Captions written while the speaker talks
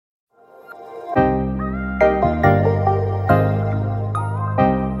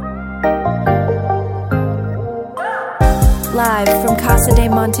Live from Casa de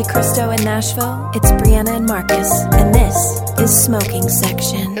Monte Cristo in Nashville, it's Brianna and Marcus, and this is Smoking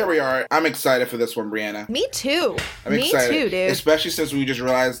Section. Here we are. I'm excited for this one, Brianna. Me too. I'm Me excited. too, dude. Especially since we just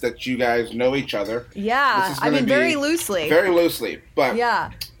realized that you guys know each other. Yeah, I mean, very loosely. Very loosely, but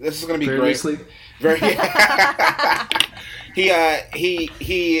yeah, this is going to be very great. Loosely. Very.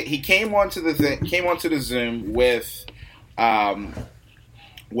 He came onto the Zoom with a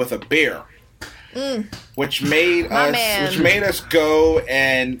beer. Which made us go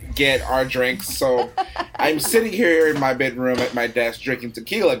and get our drinks. So I'm sitting here in my bedroom at my desk drinking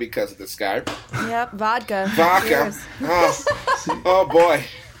tequila because of this guy. Yep, vodka. Oh boy,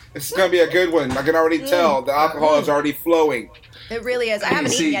 this is gonna be a good one. I can already tell the alcohol is already flowing. It really is. I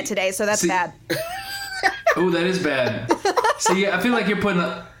haven't eaten yet today, so that's bad. Oh, that is bad. See, I feel like you're putting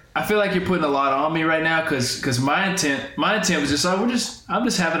a lot on me right now because my intent was just I'm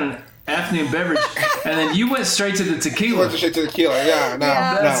just having an afternoon beverage, and then you went straight to the tequila.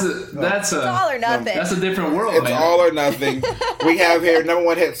 That's it's all or nothing. That's a different world, it's man. All or nothing. We have here number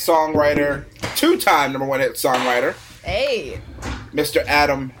one hit songwriter, two-time number one hit songwriter. Hey, Mr.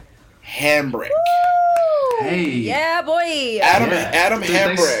 Adam Hambrick. Woo! Hey, yeah, boy. Adam Dude,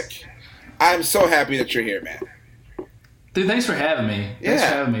 Hambrick. I'm so happy that you're here, man. Dude, thanks for having me. Thanks for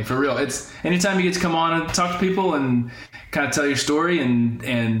having me, for real. It's anytime you get to come on and talk to people and kind of tell your story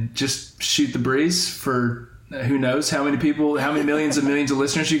and just shoot the breeze for who knows how many people, how many millions and millions of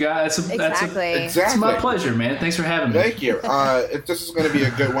listeners you got. Exactly. It's my pleasure, man. Thanks for having me. Thank you. This is going to be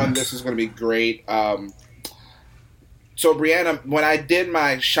a good one. This is going to be great. So, Brianna, when I did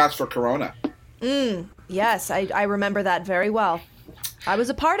my shots for Corona. Yes, I remember that very well. I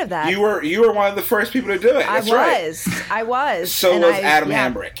was a part of that. You were one of the first people to do it. That's right. I was. So was Adam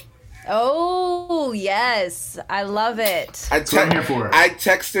Hambrick. Oh, yes. I love it. That's what I'm here for. I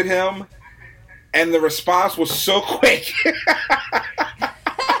texted him, and the response was so quick.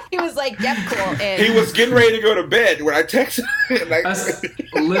 He was like, yep, cool. And he was getting ready to go to bed when I texted him.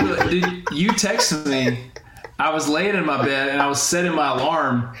 Literally, you texted me. I was laying in my bed, and I was setting my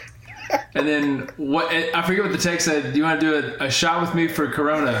alarm. And then I forget what the text said. Do you want to do a shot with me for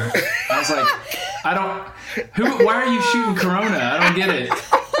Corona? I was like, why are you shooting Corona? I don't get it.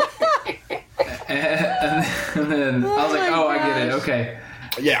 And then I was like, I get it. Okay.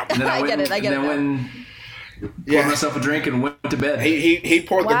 Yeah. And then I get it. And then poured myself a drink and went to bed. He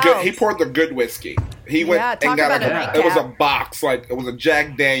poured the good whiskey. He went and got it was a box, like it was a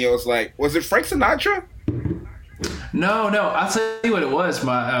Jack Daniels. Like, was it Frank Sinatra? No. I'll tell you what it was.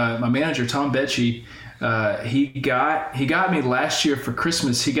 My manager, Tom Becci, he got me last year for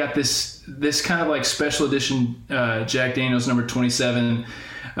Christmas. He got this kind of like special edition Jack Daniels number 27.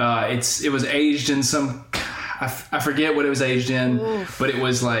 It was aged in some, I forget what it was aged in. Oof. But it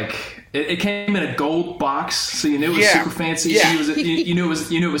was like it came in a gold box, so you knew it was super fancy. Yeah. So you knew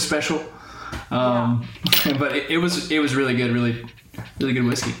it was special. But it was really good, really good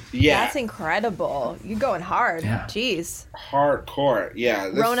whiskey. Yeah, that's incredible. You're going hard. Yeah. Jeez. Hardcore. Yeah.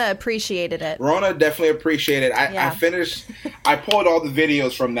 Rona appreciated it. Rona definitely appreciated it. I finished. I pulled all the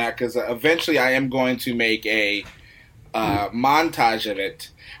videos from that because eventually I am going to make a montage of it,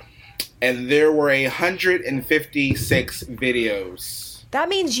 and there were 156 videos. That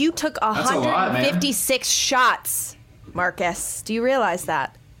means you took 156 shots, Marcus. Do you realize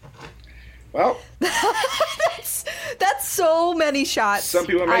that? Well, that's so many shots. Some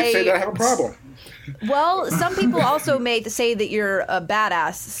people might say that I have a problem. Well, some people also may say that you're a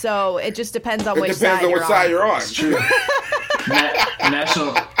badass. So it just depends on which side you're on. It's true.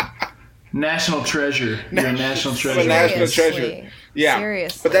 National treasure. You're a national treasure. National treasure. Yeah.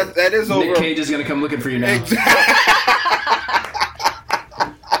 Seriously. But that is over. Nick Cage is going to come looking for you now.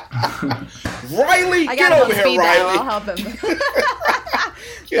 Riley, get over here, Riley. I'll help him.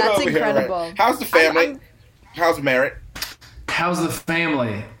 That's incredible. Here, how's the family? How's Merritt? How's the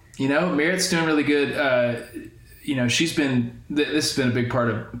family? Merritt's doing really good. She's been. This has been a big part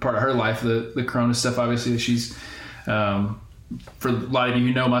of her life. The Corona stuff, obviously. She's for a lot of you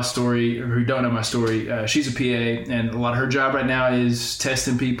who know my story or who don't know my story. She's a PA, and a lot of her job right now is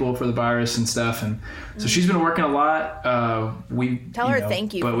testing people for the virus and stuff. And so she's been working a lot. Tell her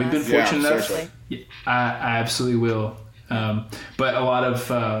thank you. But we've been fortunate enough. I absolutely will. But a lot of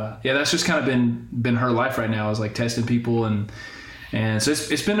that's just kind of been her life right now, is like testing people and so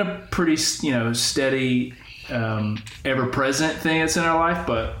it's been a pretty steady ever present thing that's in our life,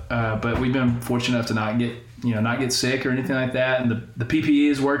 but we've been fortunate enough to not get sick or anything like that, and the PPE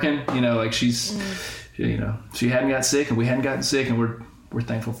is working, like she's she hadn't got sick and we hadn't gotten sick, and we're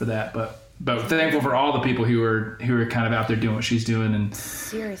thankful for that, but thankful for all the people who are kind of out there doing what she's doing and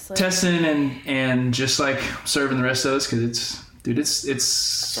seriously testing and just like serving the rest of us, because dude,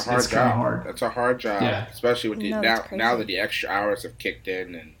 it's a hard job. Hard. It's a hard job, especially with now that the extra hours have kicked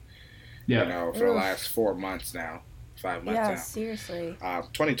in, and for the last 4 months now. 5 months now. Seriously.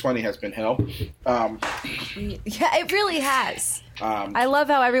 2020 has been hell. It really has. I love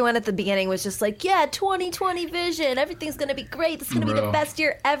how everyone at the beginning was just like, 2020 vision. Everything's going to be great. This is going to be the best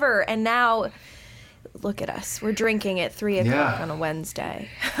year ever. And now, look at us. We're drinking at 3 o'clock on a Wednesday.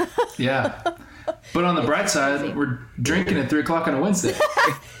 But on the bright side, we're drinking at 3 o'clock on a Wednesday.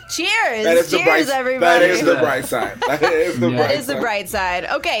 Cheers! Cheers, everybody! That is the bright side. That is the bright side.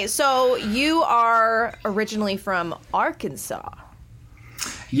 Okay, so you are originally from Arkansas.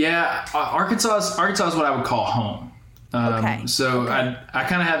 Yeah, Arkansas is what I would call home. So I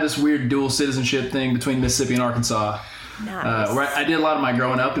kind of have this weird dual citizenship thing between Mississippi and Arkansas. Nice. Where I did a lot of my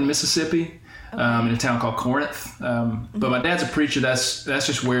growing up in Mississippi. In a town called Corinth. But my dad's a preacher. That's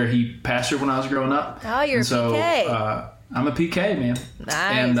just where he pastored when I was growing up. Oh, you're a PK. I'm a PK, man.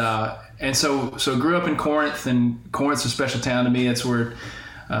 Nice. And so grew up in Corinth, and Corinth's a special town to me. It's where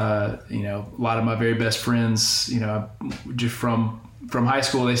a lot of my very best friends, just from high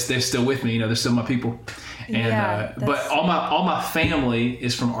school, they're still with me. They're still my people. And but all my family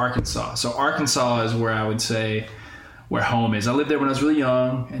is from Arkansas. So Arkansas is where I would say where home is. I lived there when I was really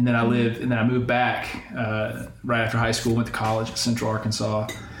young, and then I moved back right after high school. Went to college at Central Arkansas.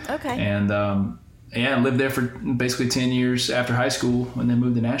 Okay. And I lived there for basically 10 years after high school, and then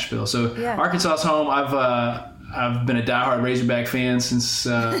moved to Nashville. So Arkansas's home. I've been a diehard Razorback fan since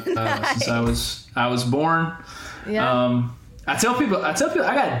since I was born. Yeah. I tell people I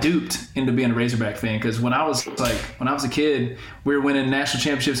got duped into being a Razorback fan because when I was a kid, we were winning national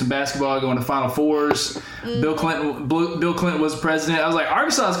championships in basketball, going to Final Fours. Bill Clinton was president. I was like,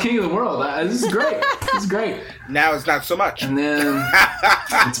 Arkansas is king of the world. This is great. This is great. Now it's not so much. And then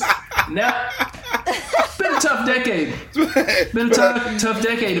it's been a tough decade. Been a tough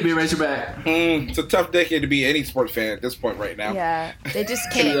decade to be a Razorback. It's a tough decade to be any sport fan at this point right now. Yeah, they just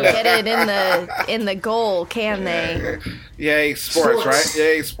can't get it in the goal, can they? Yay, sports, right?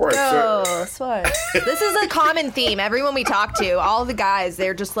 Yay, sports. Oh, sports. This is a common theme. Everyone we talk to, all the guys,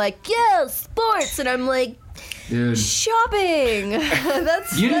 they're just like, yeah, sports. And I'm like, dude, shopping.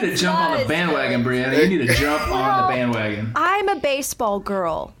 You need to jump on the bandwagon, Brianna. You need to jump on the bandwagon. I'm a baseball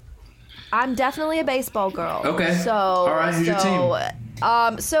girl. I'm definitely a baseball girl. Okay. So, all right, who's your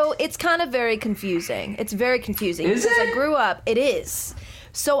team? So it's kind of very confusing. It's very confusing. Is because it? I grew up. It is.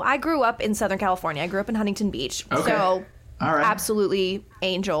 So I grew up in Southern California. I grew up in Huntington Beach. Okay. So all right. Absolutely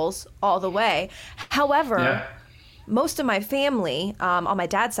Angels all the way. However, most of my family on my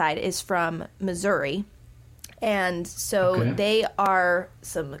dad's side is from Missouri. And so they are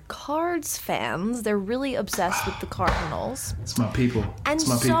some Cards fans. They're really obsessed with the Cardinals. It's my people. And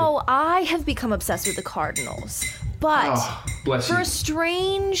so I have become obsessed with the Cardinals. But for a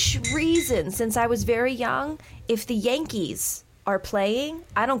strange reason, since I was very young, if the Yankees are playing,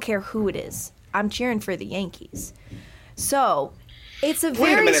 I don't care who it is. I'm cheering for the Yankees. So it's a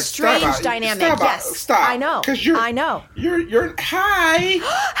very strange dynamic. Stop. I know. I know. You're hi.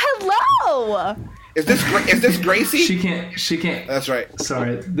 Hello. Is this Gracie? She can't. That's right.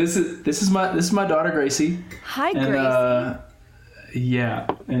 Sorry. This is my daughter Gracie. Hi, and, Gracie. Yeah,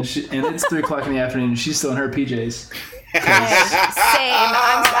 and it's 3 o'clock in the afternoon. And she's still in her PJs. Same.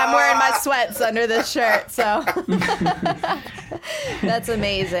 I'm wearing my sweats under this shirt, so that's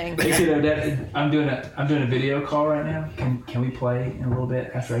amazing. Hey, kiddo, Dad, I'm doing a video call right now. Can we play in a little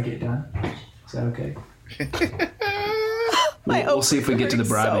bit after I get done? Is that okay? We'll see if we get to the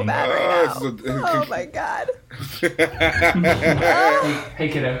bribing. So bad right now. Oh my god. Hey,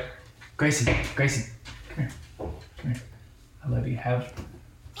 kiddo. Gracie, come here. I love you.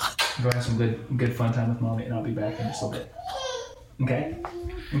 Go have some good fun time with mommy, and I'll be back in just a little bit. Okay.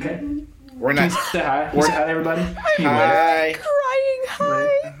 We're not. Say hi. Say hi to everybody. Hi. Crying.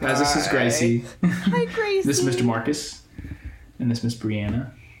 Hi. Guys, this is Gracie. Hi, Gracie. This is Mr. Marcus, and this is Miss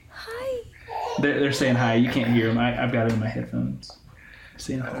Brianna. Hi. They're saying hi. You can't hear them. I've got it in my headphones.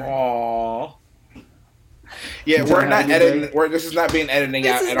 Saying hi. Aww. Yeah, we're not editing. This is not being edited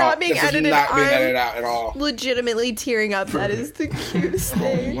out at all. This is not being edited out at all. Legitimately tearing up. That is the cutest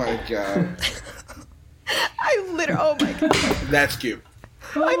thing. Oh my god. Oh my god. That's cute.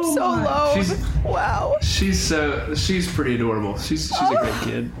 I'm so low. Wow. She's pretty adorable. She's a great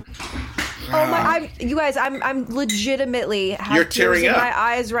kid. Oh my! You guys, I'm legitimately have You're tears tearing in up. my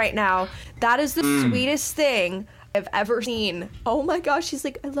eyes right now. That is the sweetest thing I've ever seen. Oh my gosh, she's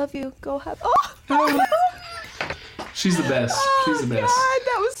like, I love you. Go have. Oh. She's the best. She's the best. God,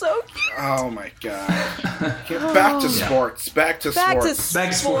 that was so cute. Oh my God! Back to sports. Back to sports. Back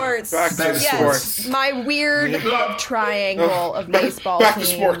to sports. Yes, sports. My weird love triangle of baseball Back teams.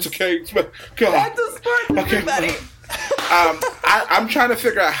 to sports, okay? God. Back to sports, everybody. I'm trying to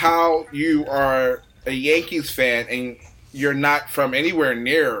figure out how you are a Yankees fan and you're not from anywhere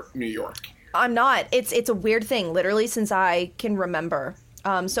near New York. I'm not. It's a weird thing, literally, since I can remember.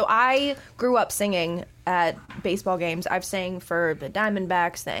 So I grew up singing at baseball games. I've sang for the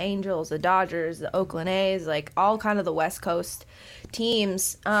Diamondbacks, the Angels, the Dodgers, the Oakland A's, like all kind of the West Coast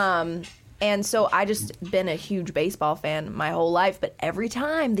teams. And so I just been a huge baseball fan my whole life. But every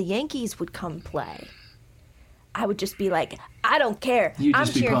time the Yankees would come play, I would just be like, I don't care. I'm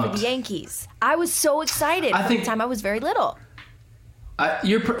cheering for the Yankees. I was so excited from the time I was very little.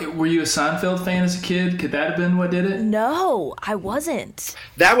 Were you a Seinfeld fan as a kid? Could that have been what did it? No, I wasn't.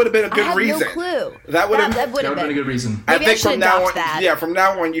 That would have been a good reason. No clue. That would have been a good reason. Maybe I should adopt that. Yeah, from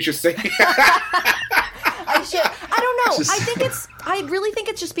now on you should say. I should. I don't know. I really think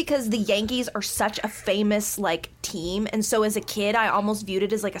it's just because the Yankees are such a famous team, and so as a kid, I almost viewed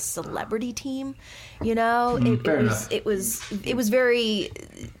it as like a celebrity team. You know, it was very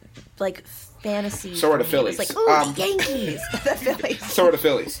fantasy. So are the Phillies. It was like, the Yankees. The Phillies. So are the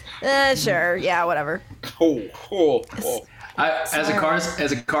Phillies. Sure. Yeah, whatever. As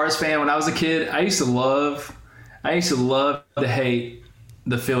a Cars fan, when I was a kid, I used to love to hate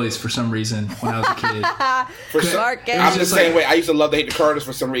the Phillies for some reason when I was a kid. I'm the same way. I used to love to hate the Cardinals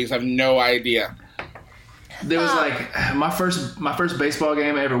for some reason. I have no idea. There was my first baseball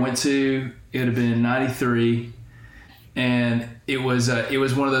game I ever went to. It would have been in '93. And it was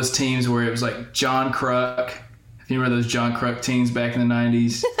one of those teams where it was like John Kruk. If you remember those John Kruk teams back in the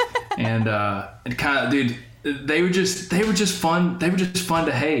 '90s, and kind of, dude, they were just fun. They were just fun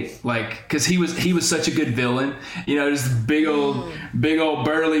to hate, because he was such a good villain. You know, just big old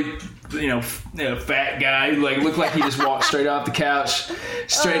burly, fat guy. Looked like he just walked straight off the couch,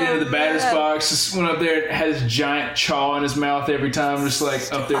 straight into the batter's box. Just went up there, had his giant chaw in his mouth every time, just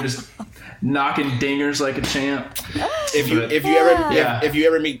up there just knocking dingers like a champ. If you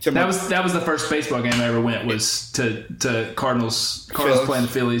ever meet Tim, that was the first baseball game I ever went, was to Cardinals playing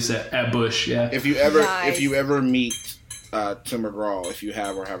the Phillies at Busch. Yeah. If you ever meet Tim McGraw, if you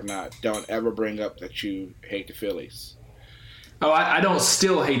have or have not, don't ever bring up that you hate the Phillies. Oh, I don't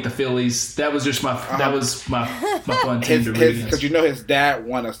still hate the Phillies. That was just my fun team to root against. Because his dad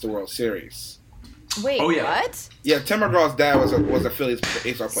won us the World Series. Wait, what? Yeah, Tim McGraw's dad was a Phillies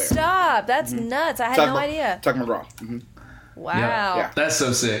baseball player. Stop! That's nuts. I had no idea. Tuck McGraw. Mm-hmm. Wow. Yeah. That's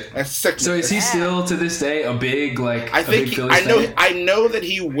so sick. That's sick. So is he still to this day a big Phillies fan? I know that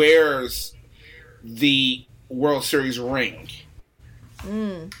he wears the World Series ring.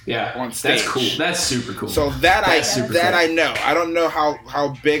 Yeah, on stage. That's cool. That's super cool. So I know. I don't know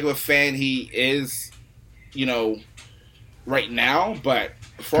how big of a fan he is, right now, but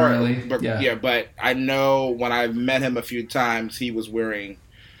but I know when I've met him a few times, he was wearing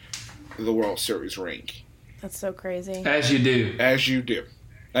the World Series ring. That's so crazy. As you do.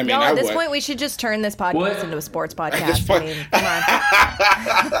 I mean, at this point, we should just turn this podcast into a sports podcast. Come on.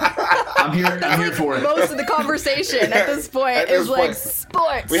 I'm here for it. Most of the conversation at this point is sports.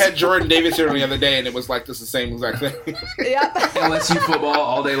 We had Jordan Davis here the other day, and it was this the same exact thing. Yep. LSU football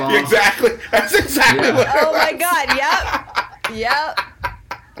all day long. Exactly. That's exactly what it was. Oh my God. Yep.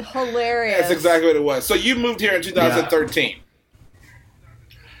 Hilarious. That's exactly what it was. So you moved here in 2013.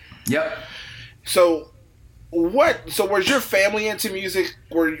 Yep. So was your family into music,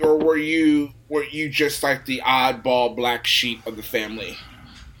 or were you just like the oddball black sheep of the family?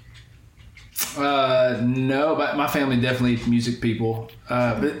 No, but my family definitely music people.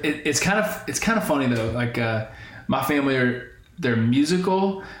 But it's kind of funny though. My family they're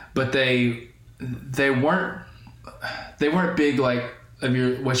musical, but they weren't big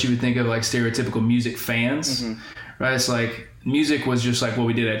of what you would think of stereotypical music fans. Mm-hmm. Right? It's music was just what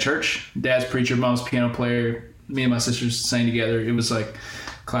we did at church. Dad's preacher, mom's piano player. Me and my sisters sang together. It was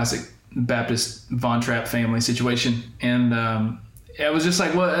classic Baptist Von Trapp family situation. And it was just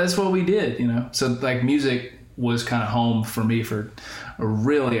that's what we did, So music was kind of home for me for a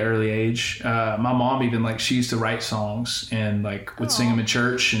really early age. My mom even she used to write songs and would sing them in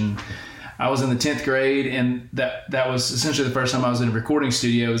church. And I was in the 10th grade, and that was essentially the first time I was in a recording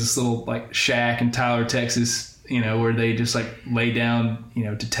studio. It was this little shack in Tyler, Texas, where they just lay down,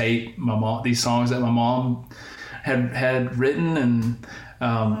 to tape these songs that my mom had written, and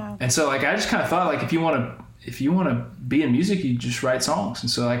wow. And so I just kind of thought if you want to be in music, you just write songs. And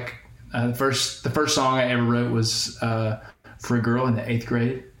so the first song I ever wrote was for a girl in the 8th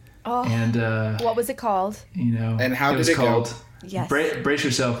grade. Oh, and what was it called? And how did it called? Go? Yes. Brace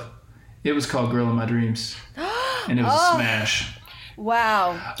yourself. It was called Girl in My Dreams, and it was a smash.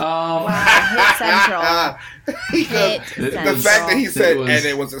 Wow. Hit Central. The fact that he said, and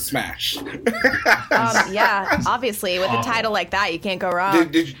it was a smash. Yeah, obviously. With a title like that, you can't go wrong.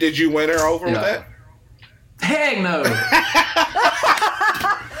 Did you win her over with that? Heck no.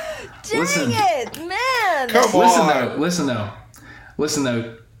 Dang it, man. Come on. Listen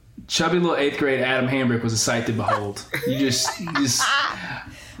though. Chubby little 8th grade Adam Hambrick was a sight to behold. You just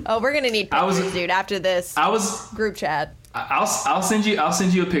Oh, we're gonna need pictures, dude, after this group chat. I'll send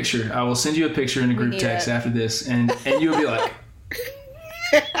you a picture. I will send you a picture in a group text after this, and you'll be like,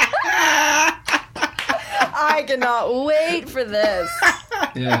 I cannot wait for this.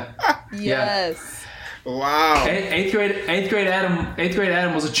 Yeah. Yes. Yeah. Wow. Eighth grade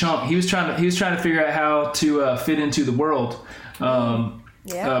Adam was a chump. He was trying to figure out how to fit into the world.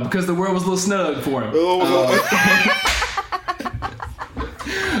 Because the world was a little snug for him.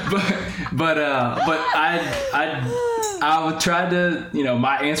 But I would try to,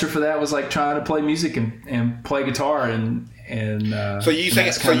 my answer for that was like trying to play music and play guitar and so you say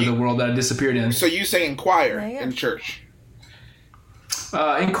that's kind of the world that I disappeared in. So you sang in choir in church.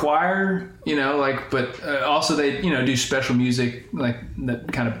 In choir, but also they, do special music like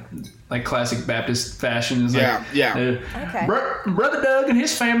that kind of like classic Baptist fashion. Okay. Brother Doug and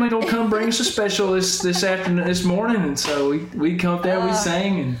his family gonna come bring us a special this morning, and so we come up there, we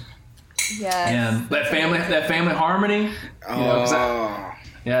sang, and that family harmony. It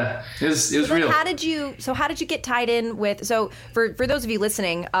was real. How did you get tied in with? So for those of you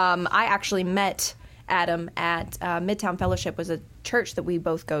listening, I actually met Adam at Midtown Fellowship, was a church that we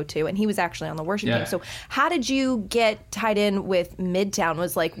both go to, and he was actually on the worship team. So how did you get tied in with Midtown?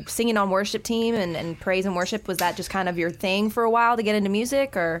 Was like singing on worship team and praise and worship, was that just kind of your thing for a while to get into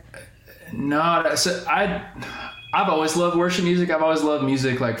music, or? No, so I've always loved worship music. I've always loved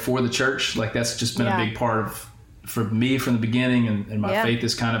music like for the church. Like that's just been a big part for me from the beginning, and my faith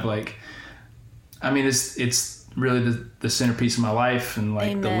is kind of like, I mean, it's really the centerpiece of my life, and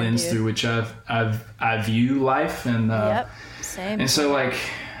like the lens through which I view life, and same. And so like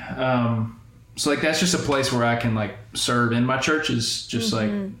that's just a place where I can like serve in my church, is just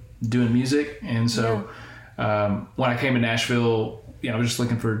like doing music. And so when I came to Nashville, I was just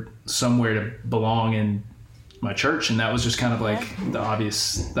looking for somewhere to belong in my church, and that was just kind of like the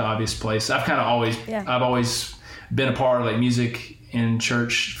obvious place. I've always been a part of like music in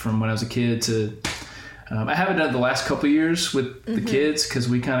church from when I was a kid to. I haven't done it the last couple of years with the kids, because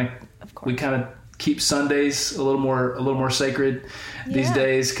we kind of keep Sundays a little more sacred these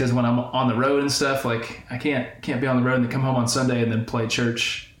days. Because when I'm on the road and stuff, like I can't be on the road and then come home on Sunday and then play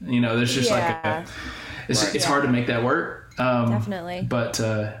church. There's just it's hard to make that work. Definitely. But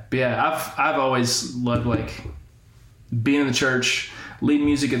I've always loved like being in the church, leading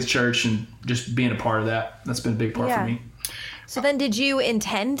music at the church, and just being a part of that. That's been a big part for me. So then did you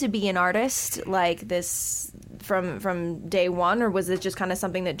intend to be an artist like this from day one, or was it just kind of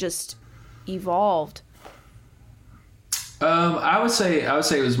something that just evolved? I would say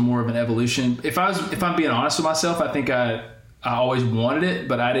it was more of an evolution. If I'm being honest with myself, I think I always wanted it,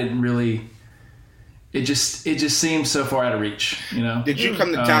 but I didn't really. It just seemed so far out of reach, Did you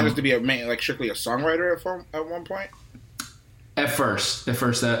come to town just to be strictly a songwriter at one point? At first,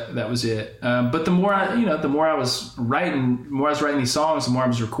 that was it. But the more I was writing these songs, the more I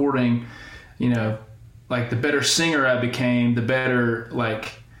was recording, like the better singer I became, the better,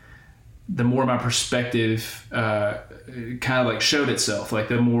 like, the more my perspective kind of like showed itself. Like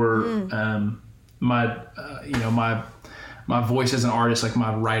the more my voice as an artist, like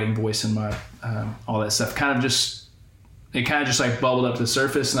my writing voice and my all that stuff, kind of just like bubbled up to the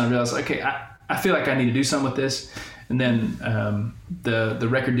surface, and I realized, okay, I feel like I need to do something with this. And then the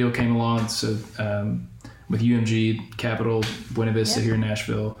record deal came along, so with UMG, Capitol, Buena Vista here in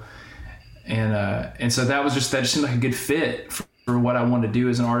Nashville, and so that just seemed like a good fit for what I wanted to do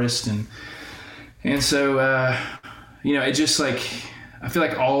as an artist, and so it just like, I feel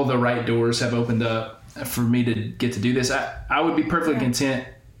like all the right doors have opened up for me to get to do this. I would be perfectly content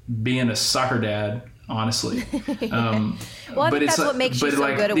being a soccer dad, honestly. Well, I think that's what makes you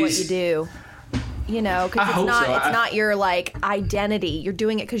so good at what you do. Because it's not your like identity. You're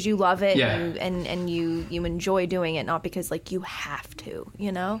doing it because you love it, and you enjoy doing it, not because like you have to.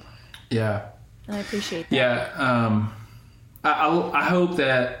 Yeah. And I appreciate that. Yeah. I hope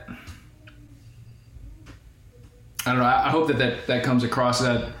that. I don't know. I hope that comes across,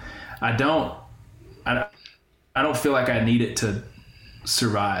 that I don't feel like I need it to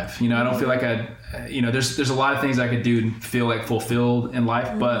survive. I don't feel like there's a lot of things I could do and feel like fulfilled in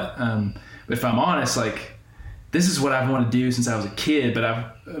life, but if I'm honest, like, this is what I've wanted to do since I was a kid,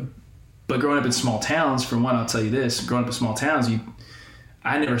 but but growing up in small towns, for one, I'll tell you this: growing up in small towns,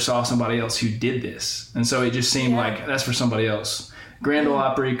 I never saw somebody else who did this, and so it just seemed like that's for somebody else. Grand Ole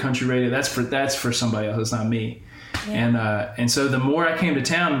Opry, country radio, that's for somebody else. It's not me. Yeah. And so the more I came to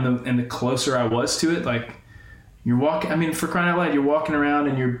town, and the closer I was to it, like you're walking. I mean, for crying out loud, you're walking around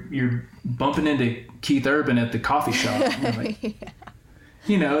and you're bumping into Keith Urban at the coffee shop. Like,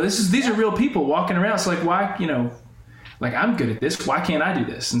 you know, these are real people walking around. So like, why, you know, like I'm good at this. Why can't I do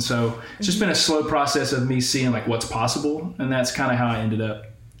this? And so it's just been a slow process of me seeing like what's possible, and that's kind of how I ended up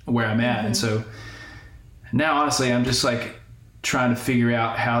where I'm at. And so now, honestly, I'm just like trying to figure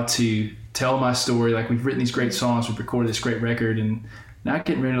out how to tell my story. Like we've written these great songs, we've recorded this great record, and now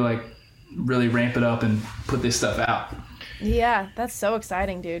getting ready to like really ramp it up and put this stuff out. Yeah, that's so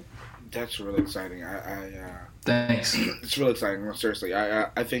exciting, dude. That's really exciting. Thanks. It's really exciting. No, seriously,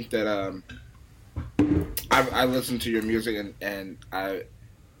 I think that I listen to your music and I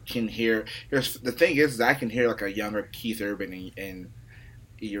can hear. The thing is I can hear like a younger Keith Urban in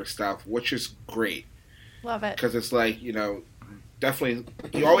your stuff, which is great. Love it. Because it's like, you know, definitely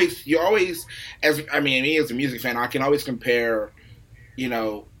you always me as a music fan, I can always compare, you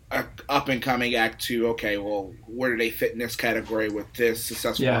know, a up and coming act to, okay, well, where do they fit in this category with this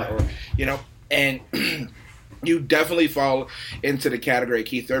successful or, you know, and you definitely fall into the category of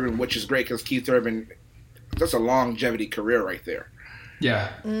Keith Urban, which is great because Keith Urban, that's a longevity career right there.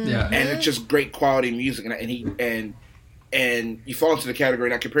 Yeah. Yeah. And it's just great quality music, and you fall into the category,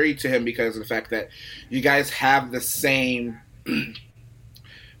 and I compare you to him because of the fact that you guys have the same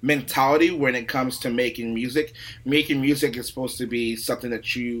mentality when it comes to making music. Making music is supposed to be something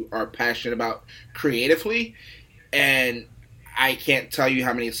that you are passionate about creatively, and I can't tell you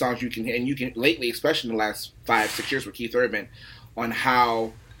how many songs you can lately, especially in the last 5-6 years with Keith Urban, on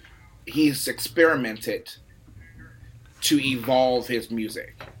how he's experimented to evolve his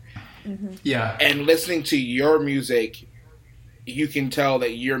music. Mm-hmm. Yeah. And listening to your music, you can tell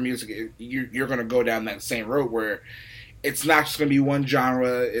that your music, you're going to go down that same road where it's not just going to be one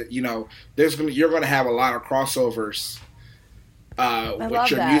genre. You know, you're going to have a lot of crossovers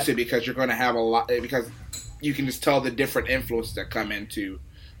with your music because you're going to have a lot, because you can just tell the different influences that come into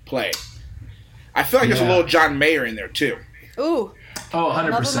play. I feel like there's a little John Mayer in there too. Ooh. Oh,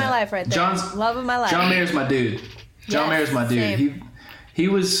 100%. Love of my life right there. Love of my life. John Mayer's my dude. John Mayer's my dude. Same. He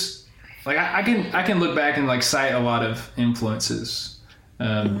was like, I can look back and like cite a lot of influences.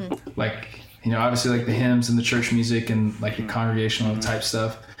 Like, you know, obviously like the hymns and the church music and like the congregational type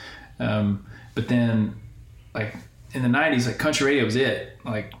stuff. But then like in the 90s, like country radio was it.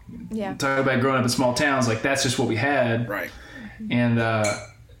 Like talking about growing up in small towns, like that's just what we had. Right. And,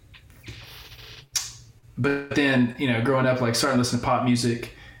 but then, you know, growing up, like starting to listen to pop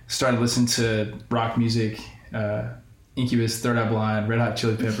music, started listening to rock music, Incubus, Third Eye Blind, Red Hot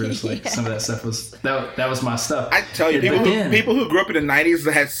Chili Peppers, like some of that stuff was that was my stuff. I tell you, people who grew up in the 90s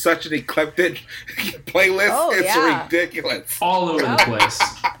that had such an eclectic playlist, it's ridiculous. All over the place.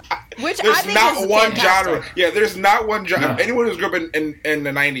 Which there's I think not is one fantastic. genre. Yeah, there's not one genre. No. Anyone who's grew up in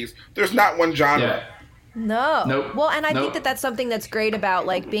the 90s, there's not one genre. Yeah. No. Nope. Well, and I think that that's something that's great about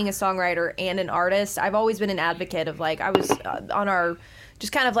like being a songwriter and an artist. I've always been an advocate of like, I was on our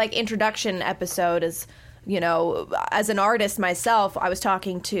just kind of like introduction episode as, you know, as an artist myself, I was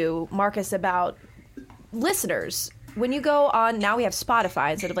talking to Marcus about listeners. When you go on, now we have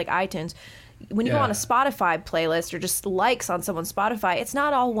Spotify instead of like iTunes. When you go on a Spotify playlist or just likes on someone's Spotify, it's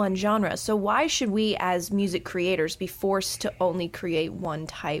not all one genre. So why should we as music creators be forced to only create one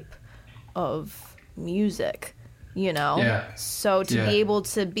type of music, you know? So to be able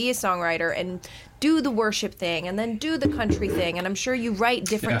to be a songwriter and do the worship thing and then do the country thing, and I'm sure you write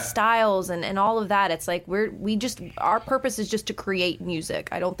different styles and all of that, it's like our purpose is just to create music.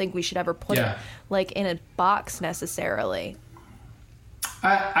 I don't think we should ever put it like in a box necessarily.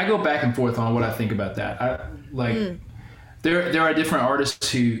 I go back and forth on what I think about that. There are different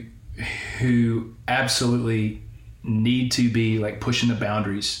artists who absolutely need to be like pushing the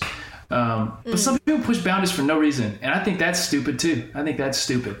boundaries. But some people push boundaries for no reason, and I think that's stupid too. I think that's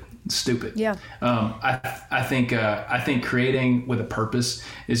stupid. It's stupid. Yeah. I think creating with a purpose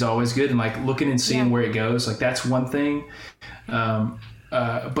is always good, and like looking and seeing where it goes, like that's one thing. But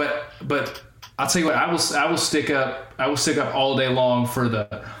I'll tell you what, I will stick up all day long for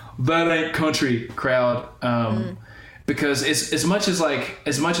the that ain't country crowd, because it's as much as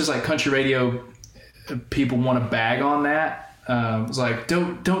like country radio people want to bag on that. It's like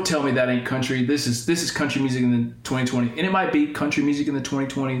don't tell me that ain't country. This is country music in the 2020, and it might be country music in the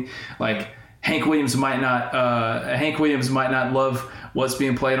 2020. Like Hank Williams might not love what's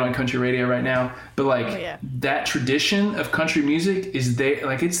being played on country radio right now, but like that tradition of country music is there.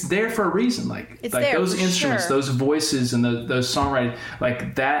 Like it's there for a reason. Like those instruments, those voices, and those songwriting,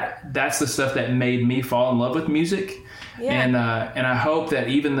 like that's the stuff that made me fall in love with music. Yeah. And I hope that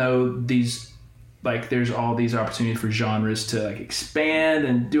even though there's all these opportunities for genres to like expand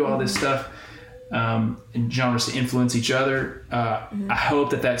and do all this stuff, and genres to influence each other. I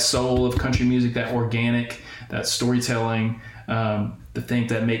hope that soul of country music, that organic, that storytelling, the things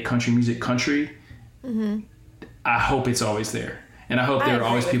that make country music country, I hope it's always there. And I hope there are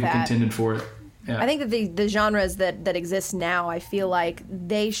always people contending for it. Yeah. I think that the genres that exist now, I feel like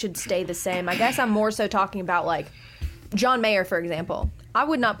they should stay the same. I guess I'm more so talking about like John Mayer, for example. I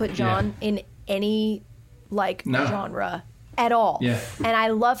would not put John in any genre at all. Yeah. And I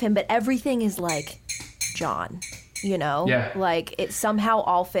love him, but everything is like John, you know? Yeah. Like it somehow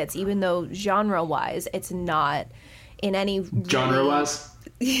all fits, even though genre-wise it's not in any... Genre-wise?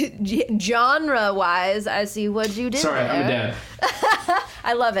 Genre-wise, I see what you did. Sorry, there. I'm a dad.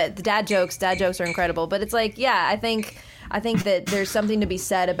 I love it. The dad jokes are incredible. But it's like, yeah, I think that there's something to be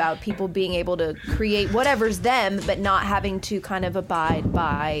said about people being able to create whatever's them, but not having to kind of abide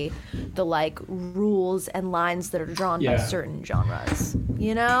by the like rules and lines that are drawn by certain genres.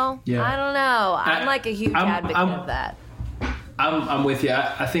 You know? Yeah. I don't know. I'm like a huge advocate of that. I'm with you.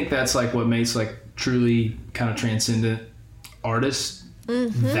 I think that's like what makes like truly kind of transcendent artists.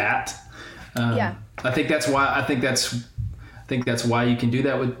 That. I think that's why. I think that's why you can do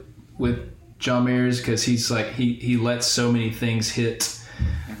that with John Mayer's, because he's like he lets so many things hit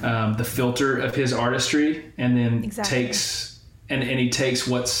the filter of his artistry, and then takes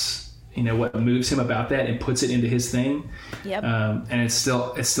what's what moves him about that and puts it into his thing. Yep. And it's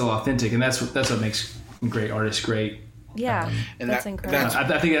still authentic, and that's what makes great artists great. Yeah, and that's incredible.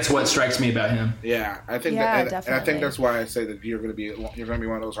 I think that's what strikes me about him. Yeah, I think and I think that's why I say that you're going to be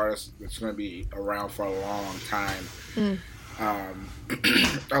one of those artists that's going to be around for a long time.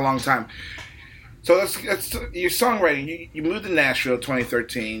 A long time. So let's your songwriting. You moved to Nashville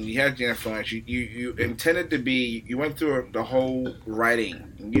 2013. You had the influence. You intended to be. You went through the whole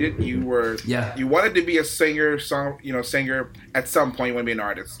writing. You wanted to be a singer. Singer at some point. You want to be an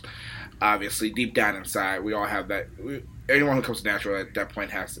artist. Obviously, deep down inside, we all have that. Anyone who comes to Nashville at that point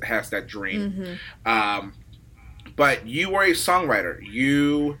has that dream. But you were a songwriter.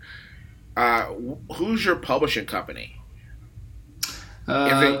 Who's your publishing company?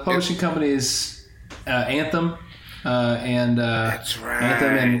 Publishing company is Anthem, and that's right.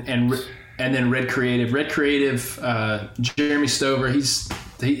 Anthem and then Red Creative. Red Creative, Jeremy Stover. He's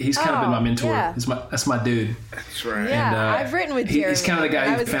kind of been my mentor. Yeah. That's my dude. That's right. Yeah, and, I've written with Jeremy. He's kind of the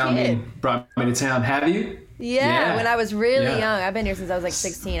guy who found me and brought me to town. Have you? Yeah, when I was really young. I've been here since I was like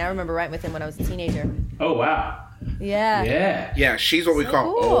 16. I remember writing with him when I was a teenager. Oh, wow. Yeah. Yeah, she's what we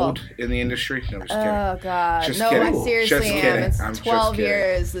call old in the industry. No, I'm just kidding. Oh, God. Just no, kidding. I seriously am. It's 12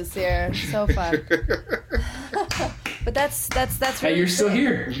 years this year. So fun. But that's really you're still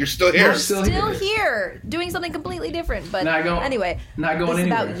here. You're still here. Still here. Doing something completely different. But anyway, not going this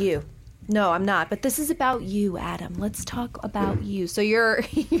anywhere. Is about you. No, I'm not. But this is about you, Adam. Let's talk about you. So your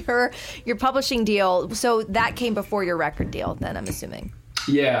publishing deal. So that came before your record deal. Then I'm assuming.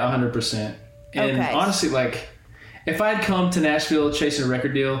 Yeah, 100%. And honestly, like, if I'd come to Nashville chasing a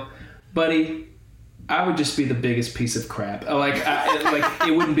record deal, buddy, I would just be the biggest piece of crap.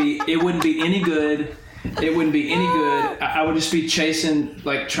 It wouldn't be any good. It wouldn't be any good. I would just be chasing,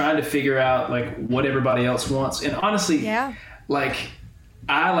 like, trying to figure out, like, what everybody else wants. And honestly, like,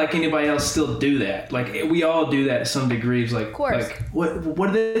 I, like anybody else, still do that. Like, we all do that to some degrees. Like, of course. Like,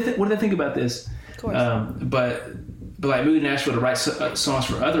 what do they think about this? Of course. But like, moving to Nashville to write songs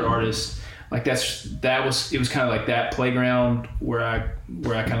for other artists, like, it was kind of like that playground where I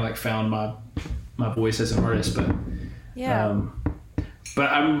kind of like found my voice as an artist. But but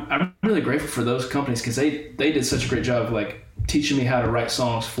I'm really grateful for those companies, because they did such a great job of like teaching me how to write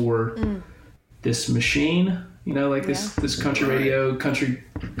songs for this machine, like this country radio,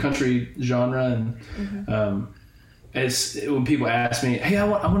 country genre. And as when people ask me, hey, I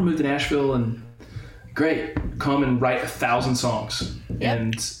want to move to Nashville, and great, come and write 1,000 songs. Yep.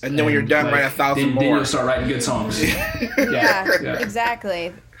 And then when you're done, write 1,000 more. Then you'll start writing good songs. Yeah,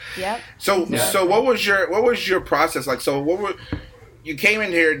 exactly. Yep. So what was your process like? So you came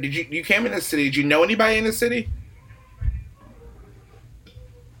in here? You came in the city? Did you know anybody in the city?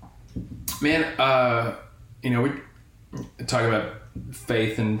 Man, we were talking about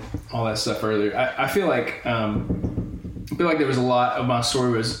faith and all that stuff earlier. I feel like there was a lot of my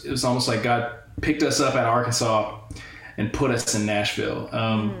story it was almost like God picked us up at Arkansas and put us in Nashville.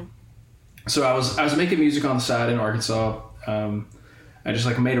 so I was making music on the side in Arkansas. I just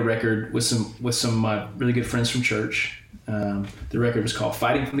like made a record with some of my really good friends from church. The record was called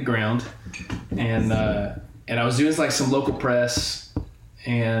Fighting from the Ground, and I was doing like some local press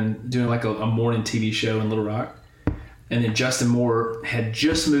and doing like a morning TV show in Little Rock. And then Justin Moore had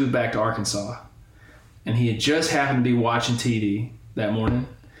just moved back to Arkansas, and he had just happened to be watching TV that morning.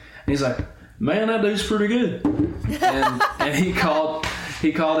 And he's like, "Man, that dude's pretty good." And he called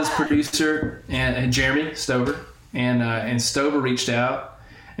his producer and Jeremy Stover, and Stover reached out,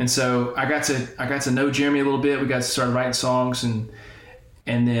 and so I got to know Jeremy a little bit. We got to start writing songs, and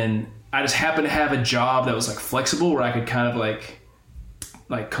then I just happened to have a job that was like flexible, where I could kind of like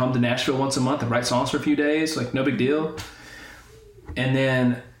come to Nashville once a month and write songs for a few days, like no big deal. And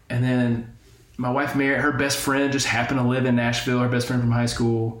then my wife Mary, her best friend just happened to live in Nashville, her best friend from high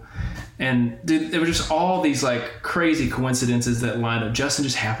school. And dude, there were just all these like crazy coincidences that lined up. Justin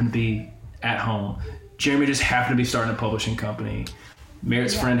just happened to be at home. Jeremy just happened to be starting a publishing company.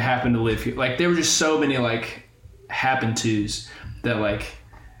 Merritt's friend happened to live here. Like there were just so many like happen-tos that like,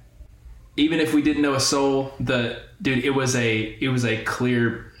 even if we didn't know a soul, it was a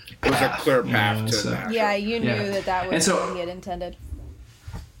clear path. It was a clear path to that. Yeah, you knew that was what he had intended.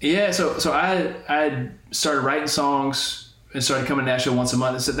 Yeah, so I started writing songs and started coming to Nashville once a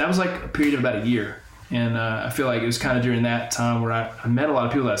month. So that was like a period of about a year. And I feel like it was kind of during that time where I met a lot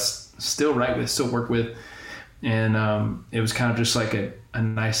of people that I still write with, still work with. And it was kind of just like a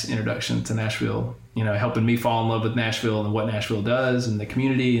nice introduction to Nashville, you know, helping me fall in love with Nashville and what Nashville does and the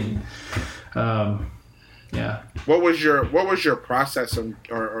community. And yeah. What was your process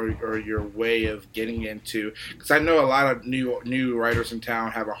or your way of getting into? Because I know a lot of new writers in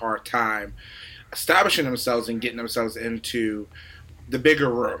town have a hard time establishing themselves and getting themselves into the bigger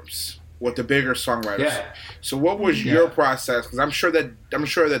rooms with the bigger songwriters. Yeah. So what was your process? Because I'm sure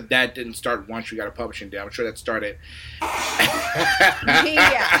that didn't start once you got a publishing deal. I'm sure that started.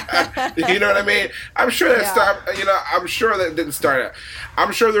 Yeah. You know what I mean? I'm sure that started. You know, I'm sure that didn't start.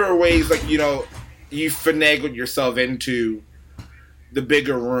 I'm sure there were ways like, you know, you finagled yourself into the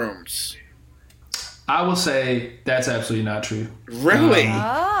bigger rooms. I will say that's absolutely not true. Really?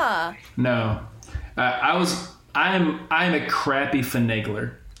 No. I am a crappy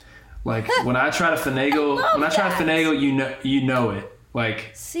finagler. Like when I try to finagle, you know it.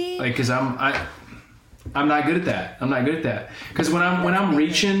 Like, see, like because I'm not good at that. I'm not good at that because when I'm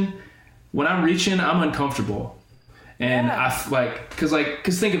reaching, I'm uncomfortable, and I like because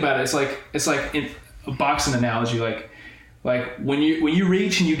think about it. It's like in a boxing analogy. Like when you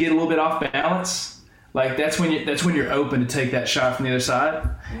reach and you get a little bit off balance. Like that's when you're open to take that shot from the other side,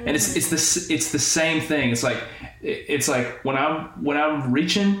 and it's the same thing. It's like when I'm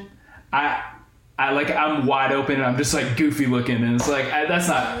reaching, I'm wide open and I'm just like goofy looking, and it's like that's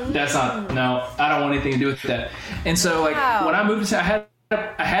not no, I don't want anything to do with that. And so like when I moved to town,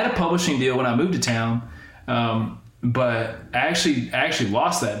 I had a publishing deal when I moved to town, but I actually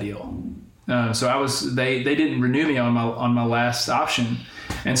lost that deal. So they didn't renew me on my last option.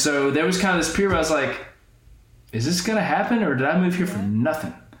 And so there was kind of this period where I was like, is this going to happen, or did I move here for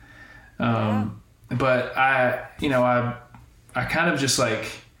nothing? But I kind of just like,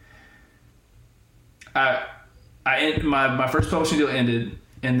 my first publishing deal ended,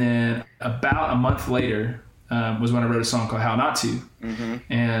 and then about a month later was when I wrote a song called How Not To. Mm-hmm.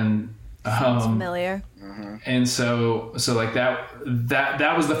 And sounds familiar. And so like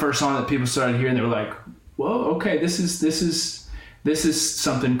that was the first song that people started hearing. They were like, whoa, okay, this is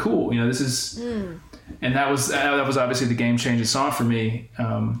something cool, you know. This is, and that was obviously the game changing song for me.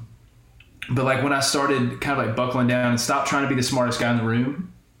 But like when I started kind of like buckling down and stopped trying to be the smartest guy in the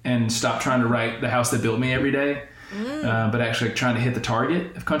room and stopped trying to write the house that built me every day, but actually like trying to hit the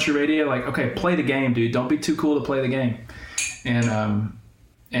target of country radio. Like, okay, play the game, dude. Don't be too cool to play the game.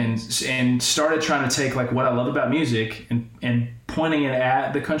 And started trying to take like what I love about music and pointing it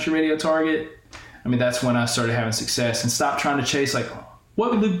at the country radio target. I mean, that's when I started having success and stopped trying to chase like,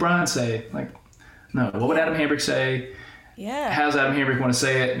 what would Luke Bryan say? Like, no, what would Adam Hambrick say? Yeah. How does Adam Hambrick want to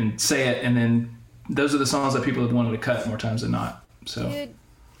say it? And then those are the songs that people have wanted to cut more times than not. So, dude,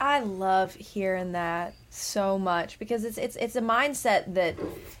 I love hearing that so much because it's a mindset that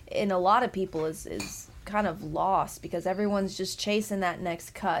in a lot of people is kind of lost because everyone's just chasing that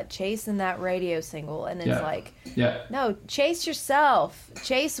next cut, chasing that radio single, and it's no, chase yourself,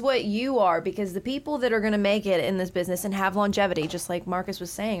 chase what you are, because the people that are going to make it in this business and have longevity, just like Marcus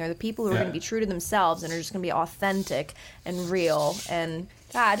was saying, are the people who are going to be true to themselves and are just going to be authentic and real. And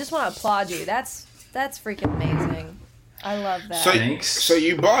God, I just want to applaud you. That's freaking amazing. I love that. So, Thanks. So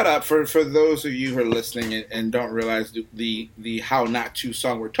you brought up, for those of you who are listening and don't realize the How Not To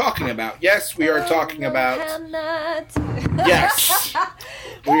song we're talking about. Yes, we are talking about... Yes.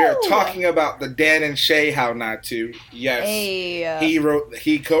 We are talking about the Dan and Shay How Not To. Yes. Hey.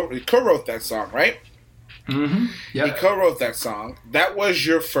 He co-wrote that song, right? Mm-hmm. Yep. He co-wrote that song. That was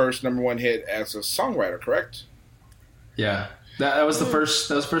your first number one hit as a songwriter, correct? Yeah. That was the first.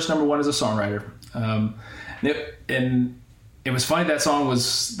 That was first number one as a songwriter. And it was funny. That song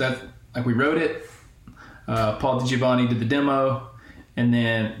was like we wrote it. Paul DiGiovanni did the demo, and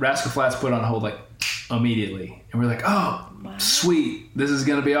then Rascal Flatts put it on hold like immediately, and we're like, "Oh, wow. Sweet! This is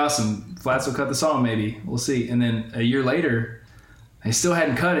gonna be awesome. Flatts will cut the song, maybe. We'll see." And then a year later, they still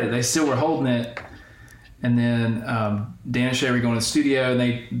hadn't cut it. They still were holding it. And then Dan and Shay were going to the studio, and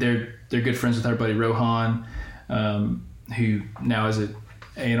they're good friends with our buddy Rohan, who now is an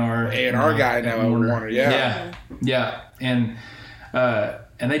A&R guy now at Warner. Yeah. And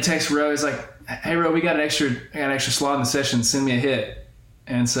they text Ro. He's like, "Hey Ro, I got an extra slot in the session. Send me a hit."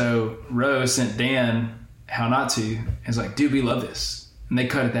 And so Ro sent Dan How Not To. He's like, "Dude, we love this," and they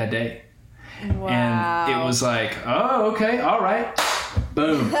cut it that day. Wow. And it was like, "Oh, okay, all right,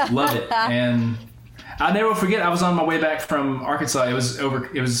 boom, love it." And I'll never forget. I was on my way back from Arkansas. It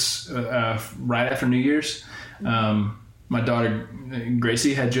was right after New Year's. My daughter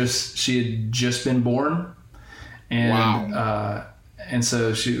Gracie had just been born, and wow. And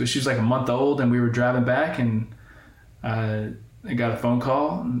so she was like a month old, and we were driving back, and I got a phone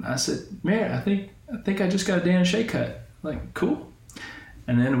call, and I said, "Man, I think I just got a Dan and Shay cut." Like, cool.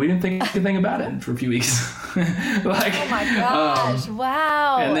 And then we didn't think anything about it for a few weeks. Like, oh my gosh!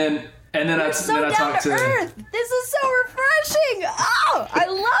 Wow. And then I talked to earth. This is so refreshing. Oh, I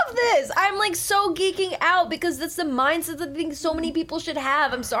love this. I'm like so geeking out because that's the mindset that I think so many people should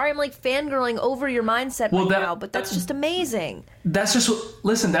have. I'm sorry, I'm like fangirling over your mindset now, but that's just amazing. That's just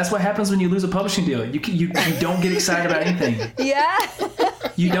listen. That's what happens when you lose a publishing deal. You don't get excited about anything. Yeah.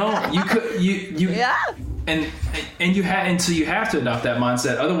 You don't. You. Yeah. And you have to adopt that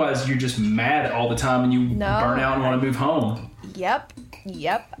mindset. Otherwise, you're just mad all the time, and you burn out and want to move home.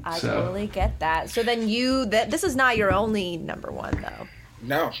 Yep, I totally get that. So then this is not your only number one, though.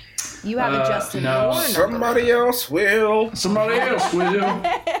 No. You have adjusted more. Somebody else will.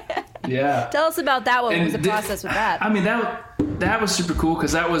 Yeah. Tell us about that one. What was the process with that? I mean, that was super cool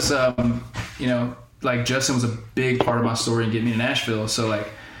because that was, like Justin was a big part of my story in getting me to Nashville. So like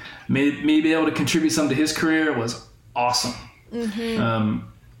me be able to contribute something to his career was awesome. Mm-hmm.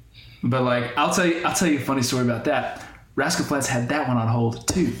 But like, I'll tell you a funny story about that. Rascal Flatts had that one on hold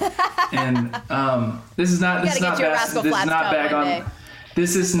too, and this is not bag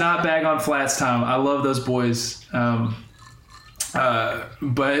on Flatts time. I love those boys, so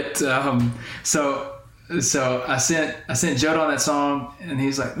I sent Joe on that song, and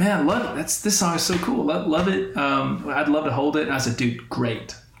he's like, "Man, love it. This song is so cool. Love it. I'd love to hold it." And I said, "Dude,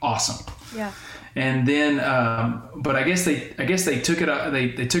 great, awesome." Yeah. And then, but I guess they took it.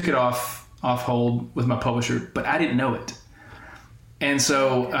 They took it off hold with my publisher, but I didn't know it. And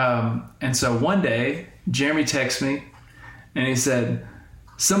so one day Jeremy texted me and he said,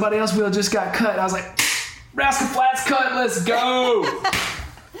 "Somebody Else Will just got cut." I was like, "Rascal Flatts cut, let's go."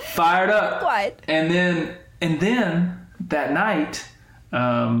 Fired up. What? And then that night,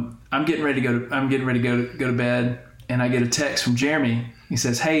 I'm getting ready to go to bed, and I get a text from Jeremy. He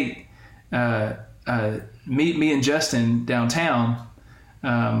says, "Hey, meet me and Justin downtown.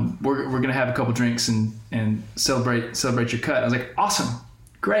 We're gonna have a couple drinks and celebrate your cut." I was like, "Awesome,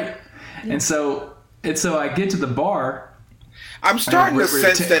 great." Yeah. And so I get to the bar. I'm starting to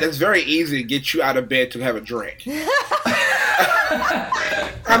sense that it's very easy to get you out of bed to have a drink.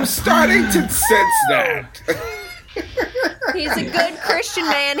 I'm starting to sense that. He's a good Christian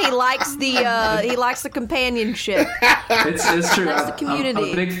man. He likes the companionship. It's true. That's the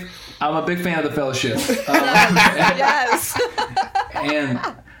community. I'm a big fan of the fellowship. Yes.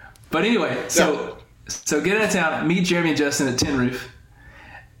 But anyway, so get out of town, meet Jeremy and Justin at Tin Roof,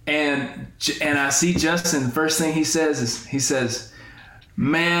 and I see Justin. The first thing he says,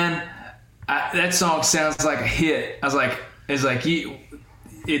 "Man, that song sounds like a hit." I was like,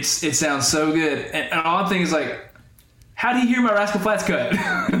 it sounds so good. And all I'm thinking is like, how do you hear my Rascal Flatts cut?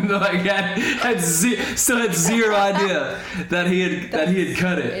 Like, still had zero idea that he had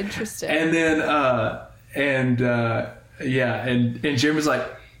cut it. Interesting. And then and Jeremy's like,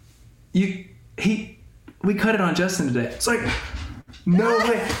 we cut it on Justin today. It's like, no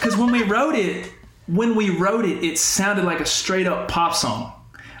way, because when we wrote it, it sounded like a straight up pop song.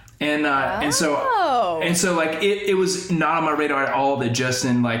 And so like it was not on my radar at all that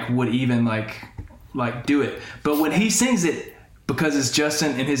Justin like would even like like do it. But when he sings it, because it's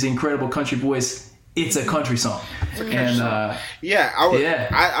Justin and his incredible country voice, it's a country song. I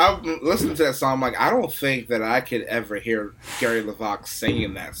listened to that song. I'm like, I don't think that I could ever hear Gary LeVox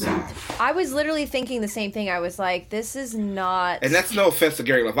singing that song. I was literally thinking the same thing. I was like, this is not. And that's no offense to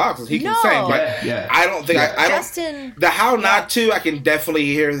Gary LeVox, because he can sing, but I don't think I Justin, the How Not To. I can definitely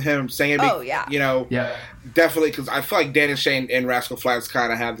hear him singing. Definitely, because I feel like Dan and Shane and Rascal Flatts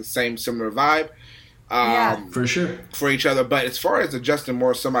kind of have the similar vibe. For sure, for each other. But as far as the Justin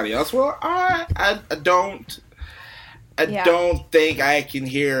Moore, somebody else, well, I don't think I can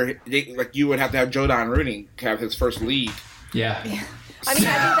hear, like, you would have to have Joe Don Rooney have his first lead. I mean, I think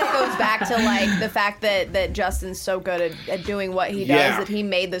that goes back to like the fact that Justin's so good at doing what he does that he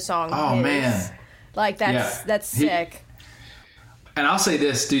made the song. Oh his. Man, like that's sick. And I'll say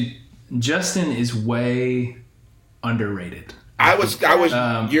this, dude, Justin is way underrated. I was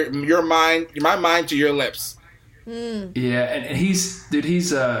your mind, my mind to your lips. Yeah, and he's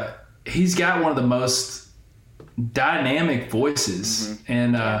got one of the most dynamic voices,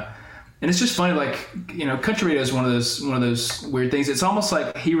 and it's just funny, like, you know, country radio is one of those weird things. It's almost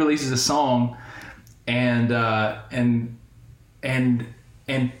like he releases a song, and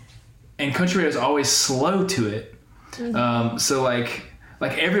country radio is always slow to it. So like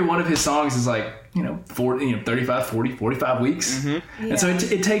every one of his songs is like, 35, 40, 45 weeks. And so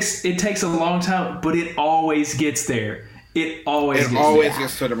it takes a long time, but it always gets there. It always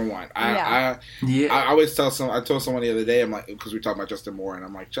gets to number one. I always I told someone the other day, I'm like, because we talked about Justin Moore, and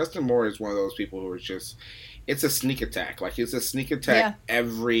I'm like, Justin Moore is one of those people who are just, it's a sneak attack. Like, it's a sneak attack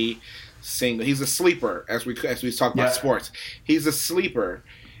every single, he's a sleeper, as we talk about sports. He's a sleeper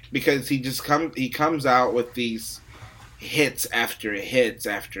because he comes out with these hits after hits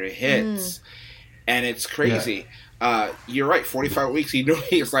after hits. And it's crazy. You're right. 45 weeks. He knew,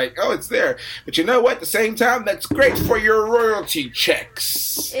 he's like, oh, it's there. But you know what? At the same time, that's great for your royalty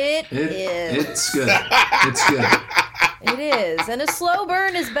checks. It is. It's good. It's good. It is. And a slow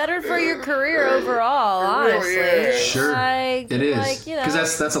burn is better for your career overall, honestly. Really sure. It is.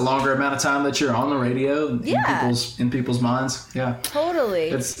 Because that's a longer amount of time that you're on the radio in people's minds. Yeah. Totally.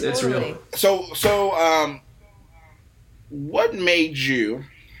 It's real. So what made you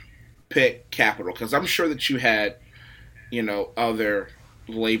pick Capitol? Because I'm sure that you had, other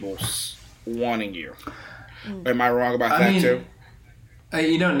labels wanting you. Am I wrong about that too?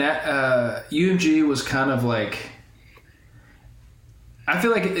 UMG was kind of like, I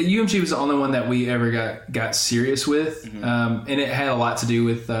feel like UMG was the only one that we ever got serious with, and it had a lot to do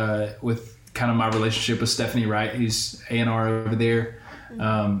with kind of my relationship with Stephanie Wright, who's A&R over there.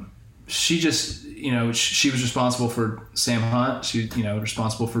 She just, she was responsible for Sam Hunt. She was,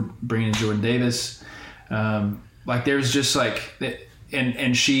 responsible for bringing in Jordan Davis. Like, there's just like,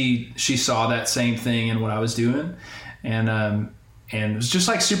 and she saw that same thing in what I was doing, and it was just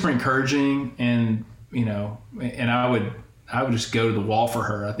like super encouraging, and and I would just go to the wall for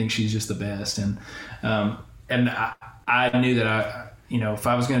her. I think she's just the best, and I knew that if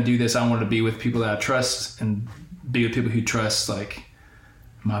I was going to do this, I wanted to be with people that I trust and be with people who trust like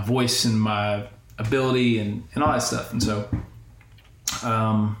my voice and my ability and all that stuff. And so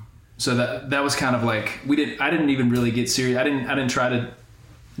so that was kind of like, I didn't even really get serious. I didn't try to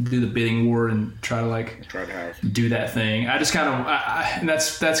do the bidding war and try to do that thing. I just kind of and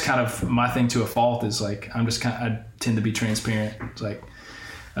that's kind of my thing to a fault, is like, I tend to be transparent. It's like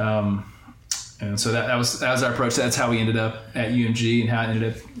and so that was our approach. That's how we ended up at UMG and how I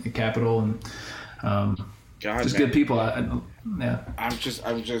ended up at Capitol, and just good people. I'm just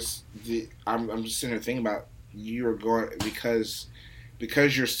sitting there thinking about, you are going, because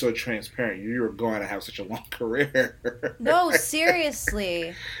you're so transparent, you are going to have such a long career. No,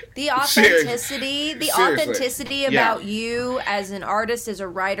 seriously. The authenticity about you as an artist, as a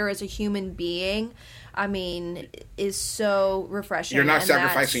writer, as a human being, I mean, is so refreshing. You're not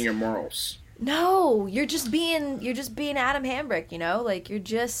sacrificing your morals. No, you're just being Adam Hambrick, like you're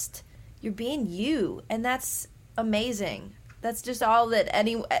being you, and that's amazing. That's just all that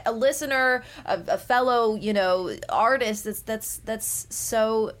a listener, a fellow, artist. That's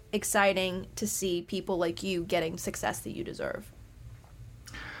so exciting to see people like you getting success that you deserve.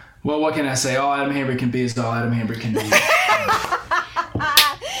 Well, what can I say? All Adam Hambrick can be is all Adam Hambrick can be.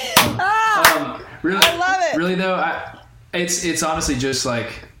 Really, I love it. Really though, it's honestly just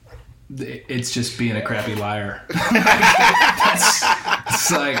like, it's just being a crappy liar. It's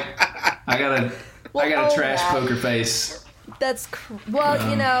like, I got a trash poker face. I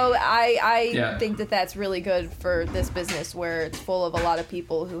think that's really good for this business where it's full of a lot of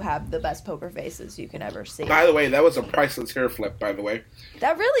people who have the best poker faces you can ever see. By the way, that was a priceless hair flip, by the way.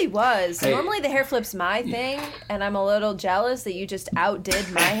 That really was. Hey. Normally the hair flip's my thing, and I'm a little jealous that you just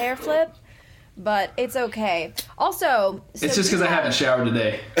outdid my hair flip. But it's okay. Also, it's just because I haven't showered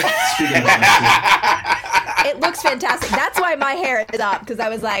today. Speaking of honesty. It looks fantastic. That's why my hair is up, because I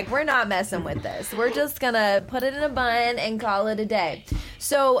was like, we're not messing with this. We're just gonna put it in a bun and call it a day.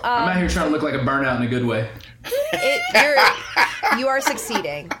 So I'm out here trying to look like a burnout in a good way. You are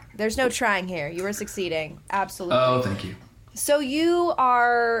succeeding. There's no trying here. You are succeeding. Absolutely. Oh, thank you. So you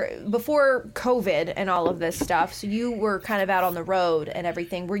are, before COVID and all of this stuff, so you were kind of out on the road and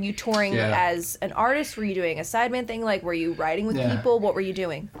everything. Were you touring as an artist? Were you doing a sideman thing? Like, were you writing with people? What were you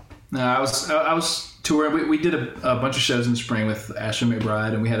doing? No, I was touring. We did a bunch of shows in the spring with Ashley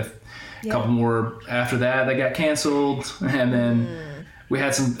McBride, and we had a couple more after that got canceled. And then we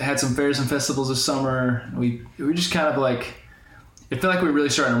had some fairs and festivals this summer. We were just kind of like, it felt like we were really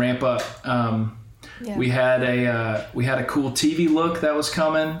starting to ramp up. We had a cool TV look that was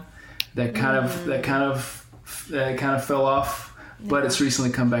coming that kind of fell off, but it's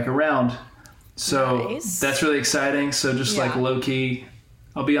recently come back around. So that's really exciting. So just like low key,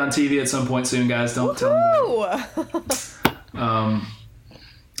 I'll be on TV at some point soon, guys. Don't tell me.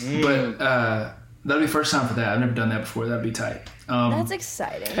 But that'll be the first time for that. I've never done that before. That'd be tight. That's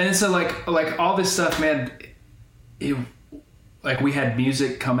exciting. And so like all this stuff, man. Like we had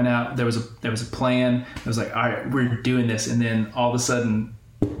music coming out. There was a plan. It was like, all right, we're doing this, and then all of a sudden,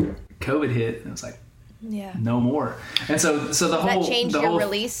 COVID hit, and it was like, no more. And so the whole that changed your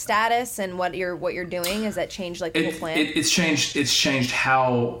release status and what you're doing. Has that changed like the whole plan? It's changed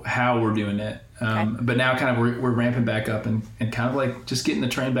how we're doing it. But now kind of we're ramping back up and kind of like just getting the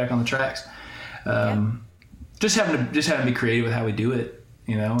train back on the tracks. Just having to be creative with how we do it.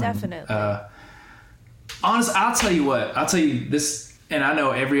 You know, definitely. Honestly, I'll tell you this, and I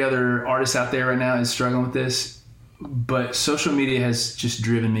know every other artist out there right now is struggling with this, but social media has just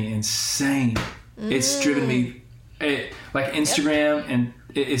driven me insane. It's driven me, like Instagram, and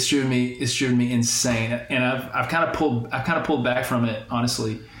it's driven me insane. And I've kind of pulled back from it,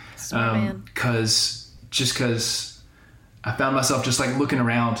 honestly, because I found myself just like looking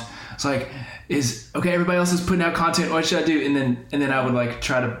around. It's like, everybody else is putting out content. What should I do? And then I would like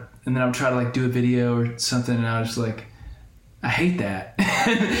try to. And then I would try to like do a video or something, and I was just like, I hate that.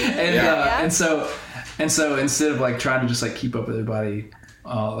 And so instead of like trying to just like keep up with everybody,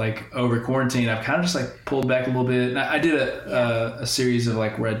 like over quarantine, I've kind of just like pulled back a little bit. And I did a series of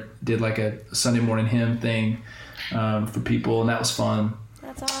like where I did like a Sunday morning hymn thing for people, and that was fun.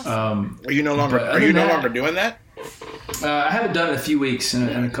 That's awesome. Are you no longer doing that? I haven't done it in a few weeks,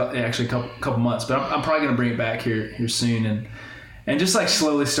 a couple months, but I'm probably going to bring it back here soon and just like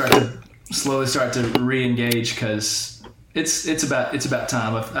slowly start to re-engage, because it's about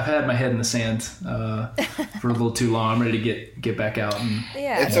time. I've had my head in the sand for a little too long. I'm ready to get back out and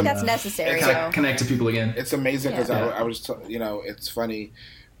I think that's necessary. Connect to people again. It's amazing because I was it's funny.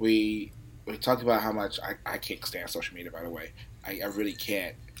 We talked about how much I can't stand social media. By the way, I really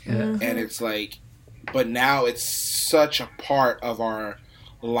can't. And it's like, but now it's such a part of our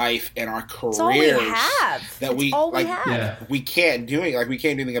life and our careers that we can't do it. Like we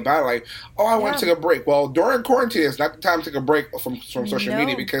can't do anything about it. Like, I want to take a break. Well, during quarantine, it's not the time to take a break from social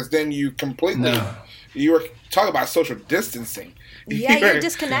media, because then you completely you were talking about social distancing. You're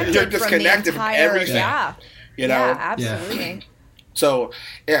disconnected from the entire, everything. You know, absolutely. So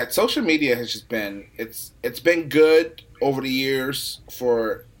social media has just been it's been good over the years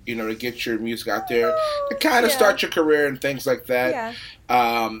for to get your music out there, to kind of start your career and things like that,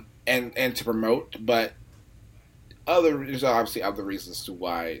 and to promote. But there's obviously other reasons to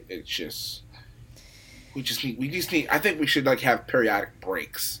why it's just we just need. I think we should like have periodic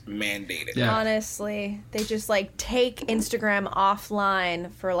breaks mandated. Yeah. Honestly, they just like take Instagram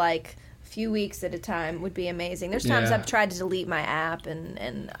offline for like a few weeks at a time would be amazing. There's times I've tried to delete my app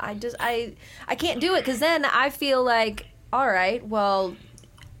and I can't do it, because then I feel like, all right, well,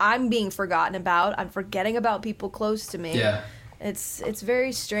 I'm being forgotten about. I'm forgetting about people close to me. Yeah. It's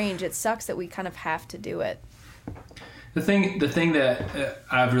very strange. It sucks that we kind of have to do it. The thing that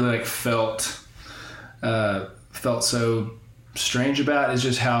I've really like felt so strange about is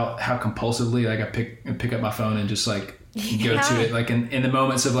just how compulsively like I pick up my phone and just like go to it, like in the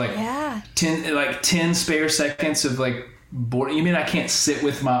moments of like 10 spare seconds of like boredom. You mean I can't sit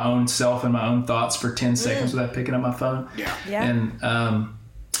with my own self and my own thoughts for 10 seconds without picking up my phone? Yeah. And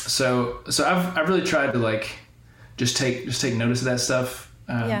so I've really tried to like just take notice of that stuff.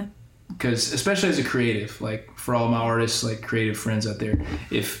 because especially as a creative, like for all my artists, like creative friends out there,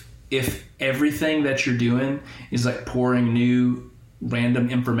 if everything that you're doing is like pouring new random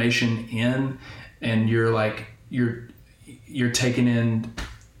information in, and you're taking in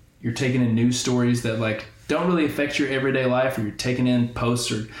news stories that like don't really affect your everyday life, or you're taking in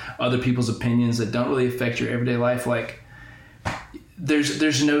posts or other people's opinions that don't really affect your everyday life, like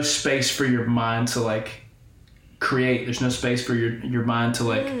there's no space for your mind to like create. There's no space for your mind to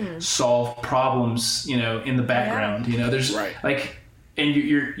like solve problems, you know, in the background. You know, there's like, and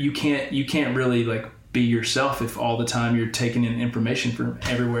you can't really like be yourself if all the time you're taking in information from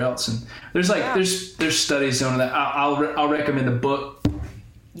everywhere else. And there's like there's studies on that. I'll recommend a book.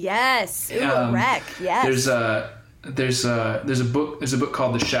 Yes. Ooh, a rec. Yes. There's a book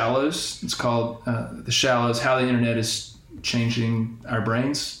called The Shallows. It's called The Shallows: How the Internet is Changing Our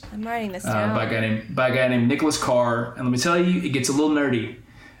Brains. I'm writing this down. By a guy named Nicholas Carr. And let me tell you, it gets a little nerdy,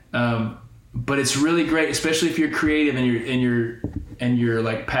 but it's really great, especially if you're creative and you're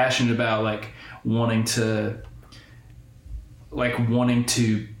like passionate about like wanting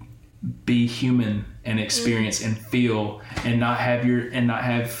to be human and experience and feel and not have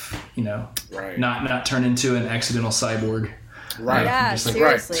not turn into an accidental cyborg. Right. Yeah, just like,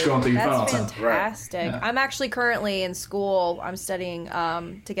 seriously. Scrolling through your phone all That's the time. fantastic. Right. Yeah. I'm actually currently in school. I'm studying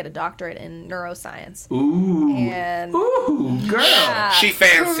to get a doctorate in neuroscience. Ooh. And girl. yeah, She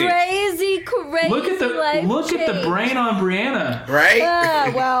fancy. Crazy. Look at the brain on Brianna. Right?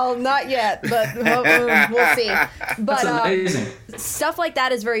 Well, not yet, but we'll see. But That's amazing. Stuff like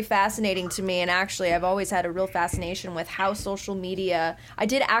that is very fascinating to me, and actually I've always had a real fascination with how social media. I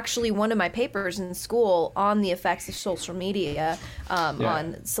did actually one of my papers in school on the effects of social media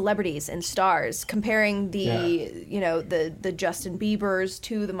on celebrities and stars, comparing the Justin Biebers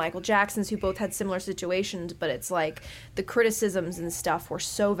to the Michael Jacksons, who both had similar situations, but it's like the criticisms and stuff were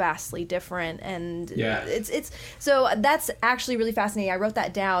so vastly different, and it's so that's actually really fascinating. I wrote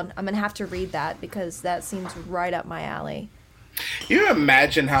that down. I'm gonna have to read that because that seems right up my alley. You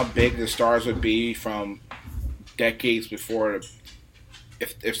imagine how big the stars would be from decades before,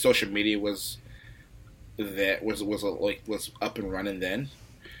 if social media was up and running then.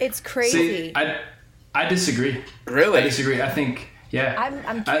 It's crazy. See, I disagree. Really? I disagree. I think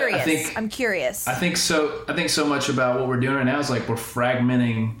I'm curious. I'm curious. I think so much about what we're doing right now is like we're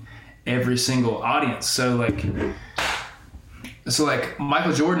fragmenting every single audience. So like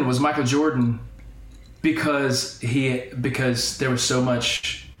Michael Jordan was Michael Jordan because there was so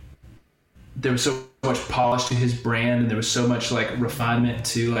much polish to his brand, and there was so much like refinement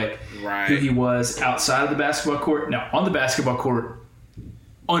to like who he was outside of the basketball court. Now on the basketball court,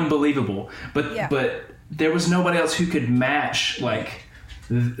 unbelievable, but there was nobody else who could match like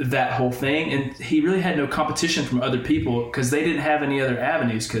that whole thing, and he really had no competition from other people because they didn't have any other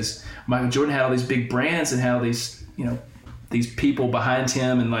avenues, because Michael Jordan had all these big brands and had all these these people behind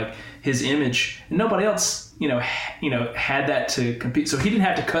him and like his image, and nobody else had that to compete. So he didn't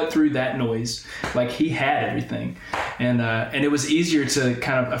have to cut through that noise. Like he had everything, and it was easier to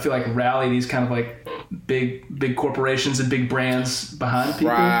kind of, I feel like, rally these kind of like big corporations and big brands behind people.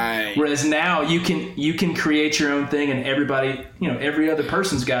 Right. Whereas now you can create your own thing, and everybody, every other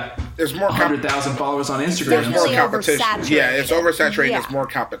person's got there's more 100,000 followers on Instagram. There's more competition. Yeah, it's oversaturated. Yeah. There's more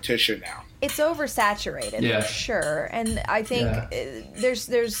competition now. It's oversaturated for sure, and I think there's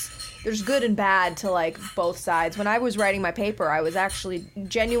good and bad to like both sides. When I was writing my paper, I was actually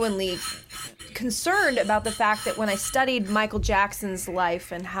genuinely concerned about the fact that when I studied Michael Jackson's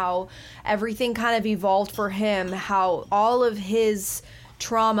life and how everything kind of evolved for him, how all of his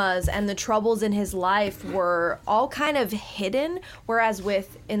traumas and the troubles in his life were all kind of hidden, whereas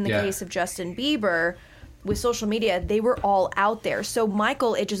in the case of Justin Bieber, with social media, they were all out there. So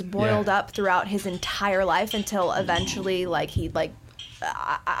Michael, it just boiled up throughout his entire life until eventually, like, he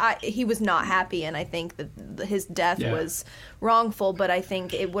was not happy, and I think that his death was wrongful, but I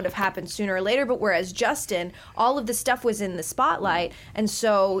think it would have happened sooner or later. But whereas Justin, all of this stuff was in the spotlight, and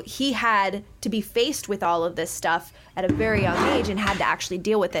so he had to be faced with all of this stuff at a very young age and had to actually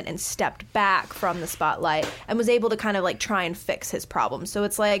deal with it, and stepped back from the spotlight and was able to kind of like try and fix his problems. So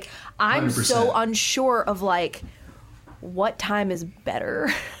it's like, I'm 100%. So unsure of like what time is better.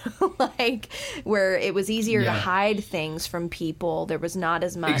 Like, where it was easier to hide things from people. There was not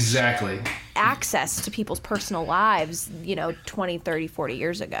as much access to people's personal lives, 20, 30, 40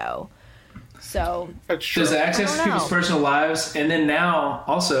 years ago. So there's access to people's personal lives, and then now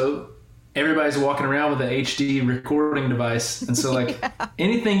also everybody's walking around with an HD recording device, and so like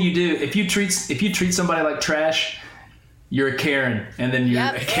anything you do, if you treat somebody like trash, you're a Karen, and then you're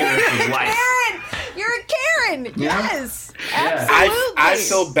a Karen for life. You're a Karen. on. Yes. Absolutely. I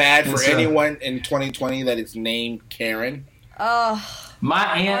feel bad for anyone in 2020 that is named Karen. My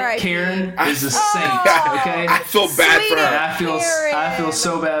aunt Karen is a saint. Okay, I feel bad for her. I feel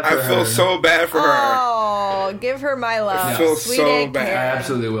so bad for her. I feel so bad for her. Oh, give her my love. I feel Sweet so bad. Karen. I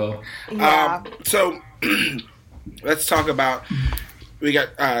absolutely will. Yeah. So let's talk about. We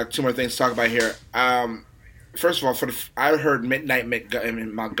got 2 more things to talk about here. First of all, I heard Midnight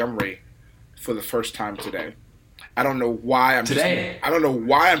in Montgomery for the first time today. I don't know why I'm today. I don't know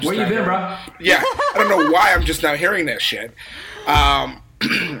why I'm just. Where you been, bro? Yeah, I don't know why I'm just not hearing that shit.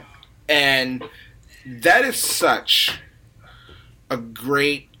 And that is such a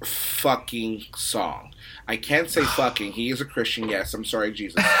great fucking song. I can't say fucking. He is a Christian. Yes, I'm sorry,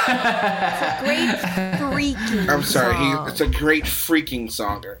 Jesus. It's a great freaking I'm sorry. song. It's a great freaking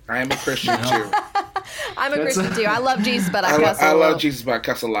song. I am a Christian too. I'm a Christian too. I love Jesus, but I cuss a lot. I love Jesus, but I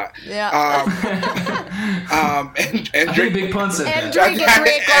cuss a lot. Yeah. And drink Big Pun said and drink at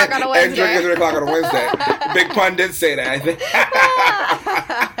 3 o'clock on a Wednesday. And drink at 3 o'clock on a Wednesday. Big Pun did say that, I think.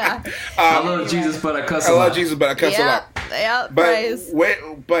 I love Jesus, but I cuss a lot. I love Jesus, but I cuss a lot. Yeah, praise.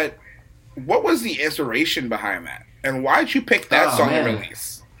 But what was the inspiration behind that? And why did you pick that song to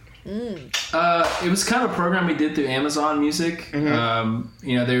release? It was kind of a program we did through Amazon Music.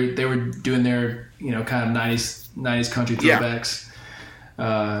 Mm-hmm. They were doing their kind of 90s country throwbacks.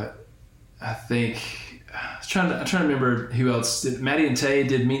 I think I'm trying to remember who else did. Maddie and Tay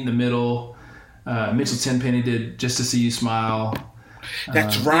did Meet in the Middle. Mitchell Tenpenny did Just to See You Smile.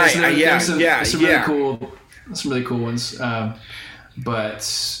 That's right. Some really cool ones.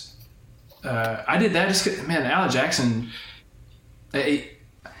 But I did that just 'cause, man, Alan Jackson.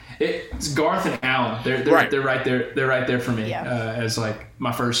 It's Garth and Alan. They're right there. They're right there for me as like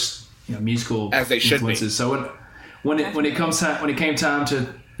my first musical as they influences. Should be. So when it came time to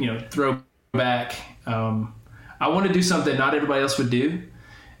throw back, I wanted to do something not everybody else would do,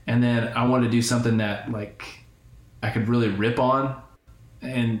 and then I wanted to do something that like I could really rip on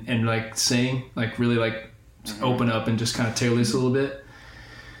and like sing, like really like open up and just kind of tear loose a little bit.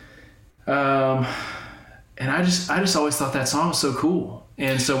 And I just always thought that song was so cool.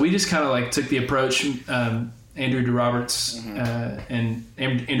 And so we just kind of like took the approach, Andrew DeRoberts, and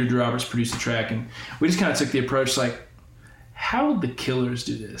Andrew DeRoberts produced the track. And we just kind of took the approach like, how would the Killers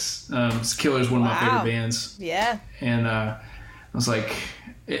do this? Killers, one of my favorite bands. Yeah. And I was like,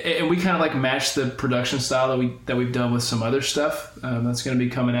 and we kind of like matched the production style that we've done with some other stuff that's going to be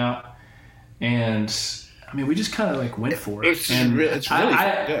coming out. And I mean, we just kind of like went for it. It's really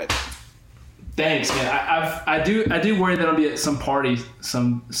good. Thanks, man. I do worry that I'll be at some party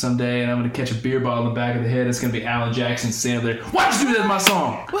someday, and I'm going to catch a beer bottle in the back of the head. It's going to be Alan Jackson standing there. Why'd you do that in my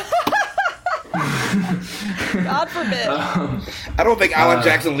song? God forbid. I don't think Alan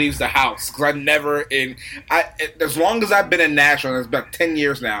Jackson leaves the house because as long as I've been in Nashville, it's about 10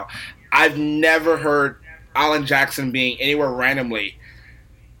 years now, I've never heard Alan Jackson being anywhere randomly.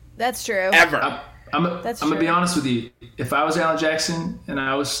 That's true. Ever. I'm gonna be honest with you. If I was Alan Jackson and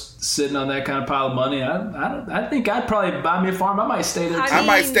I was sitting on that kind of pile of money, I think I'd probably buy me a farm. I might stay there. I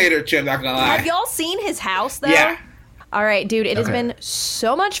might stay there, Jim. Not gonna lie. Have y'all seen his house though? Yeah. All right, dude. It has been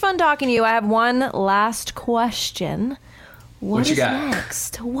so much fun talking to you. I have one last question. What is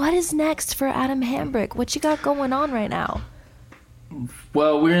next? What is next for Adam Hambrick? What you got going on right now?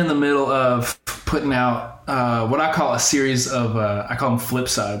 Well, we're in the middle of putting out what I call a series of I call them flip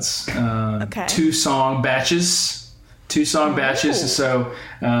sides. 2 song batches. 2 song batches. So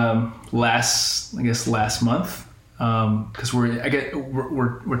last month, because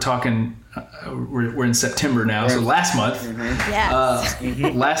we're talking. We're in September now, so last month.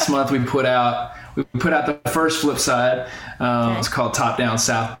 Last month we put out the first flip side. It's called Top Down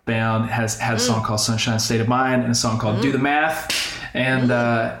Southbound. It had a song called Sunshine State of Mind and a song called Do the Math.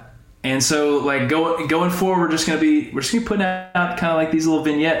 And so like going forward, we're just gonna be putting out kind of like these little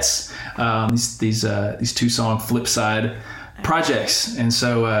vignettes, these 2 song flip side projects. And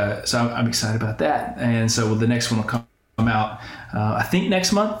so I'm excited about that. And so the next one will come out I think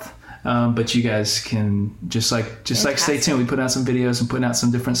next month. But you guys can just stay tuned. We put out some videos and putting out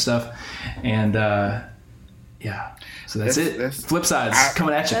some different stuff, and so that's it. Flip sides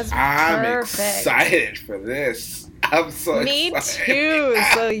coming at you. I'm excited for this. I'm so excited. Me too.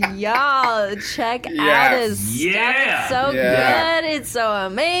 So y'all check out his stuff. It's so good. It's so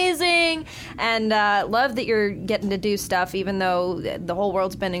amazing. And love that you're getting to do stuff even though the whole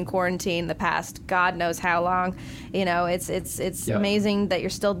world's been in quarantine the past God knows how long. It's amazing that you're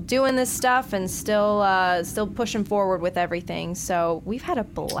still doing this stuff and still pushing forward with everything. So we've had a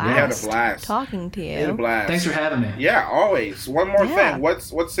blast. Talking to you. We had a blast. Thanks for having me. Yeah, always. One more thing. What's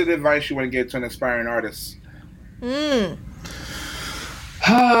the advice you want to give to an aspiring artist?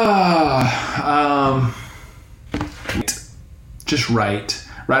 Just write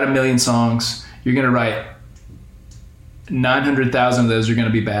 1,000,000 songs. You're going to write 900,000 of those are going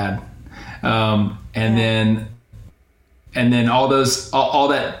to be bad. And then all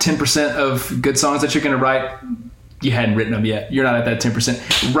that 10% of good songs that you're going to write, you hadn't written them yet. You're not at that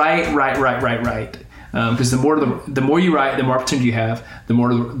 10%. Write. Because the more you write, the more opportunity you have. The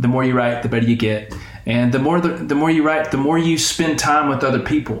more you write, the better you get. And the more you write, the more you spend time with other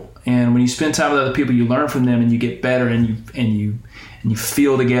people. And when you spend time with other people, you learn from them, and you get better, and you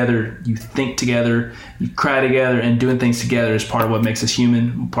feel together, you think together, you cry together, and doing things together is part of what makes us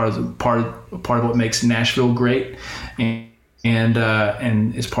human. Part of what makes Nashville great, and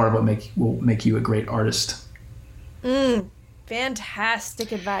is part of what will make you a great artist.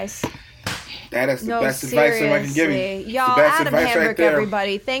 Fantastic advice. That is the best advice I can give you. Y'all, Adam Hambrick,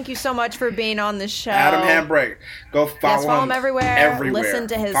 everybody. Thank you so much for being on the show. Adam Hambrick. Go follow him everywhere. Listen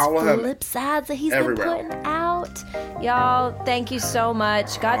to his flip sides that he's been putting out. Y'all, thank you so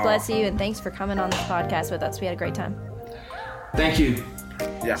much. God bless you, and thanks for coming on this podcast with us. We had a great time. Thank you.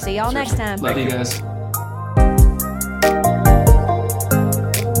 Yeah. See y'all next time. Love you guys.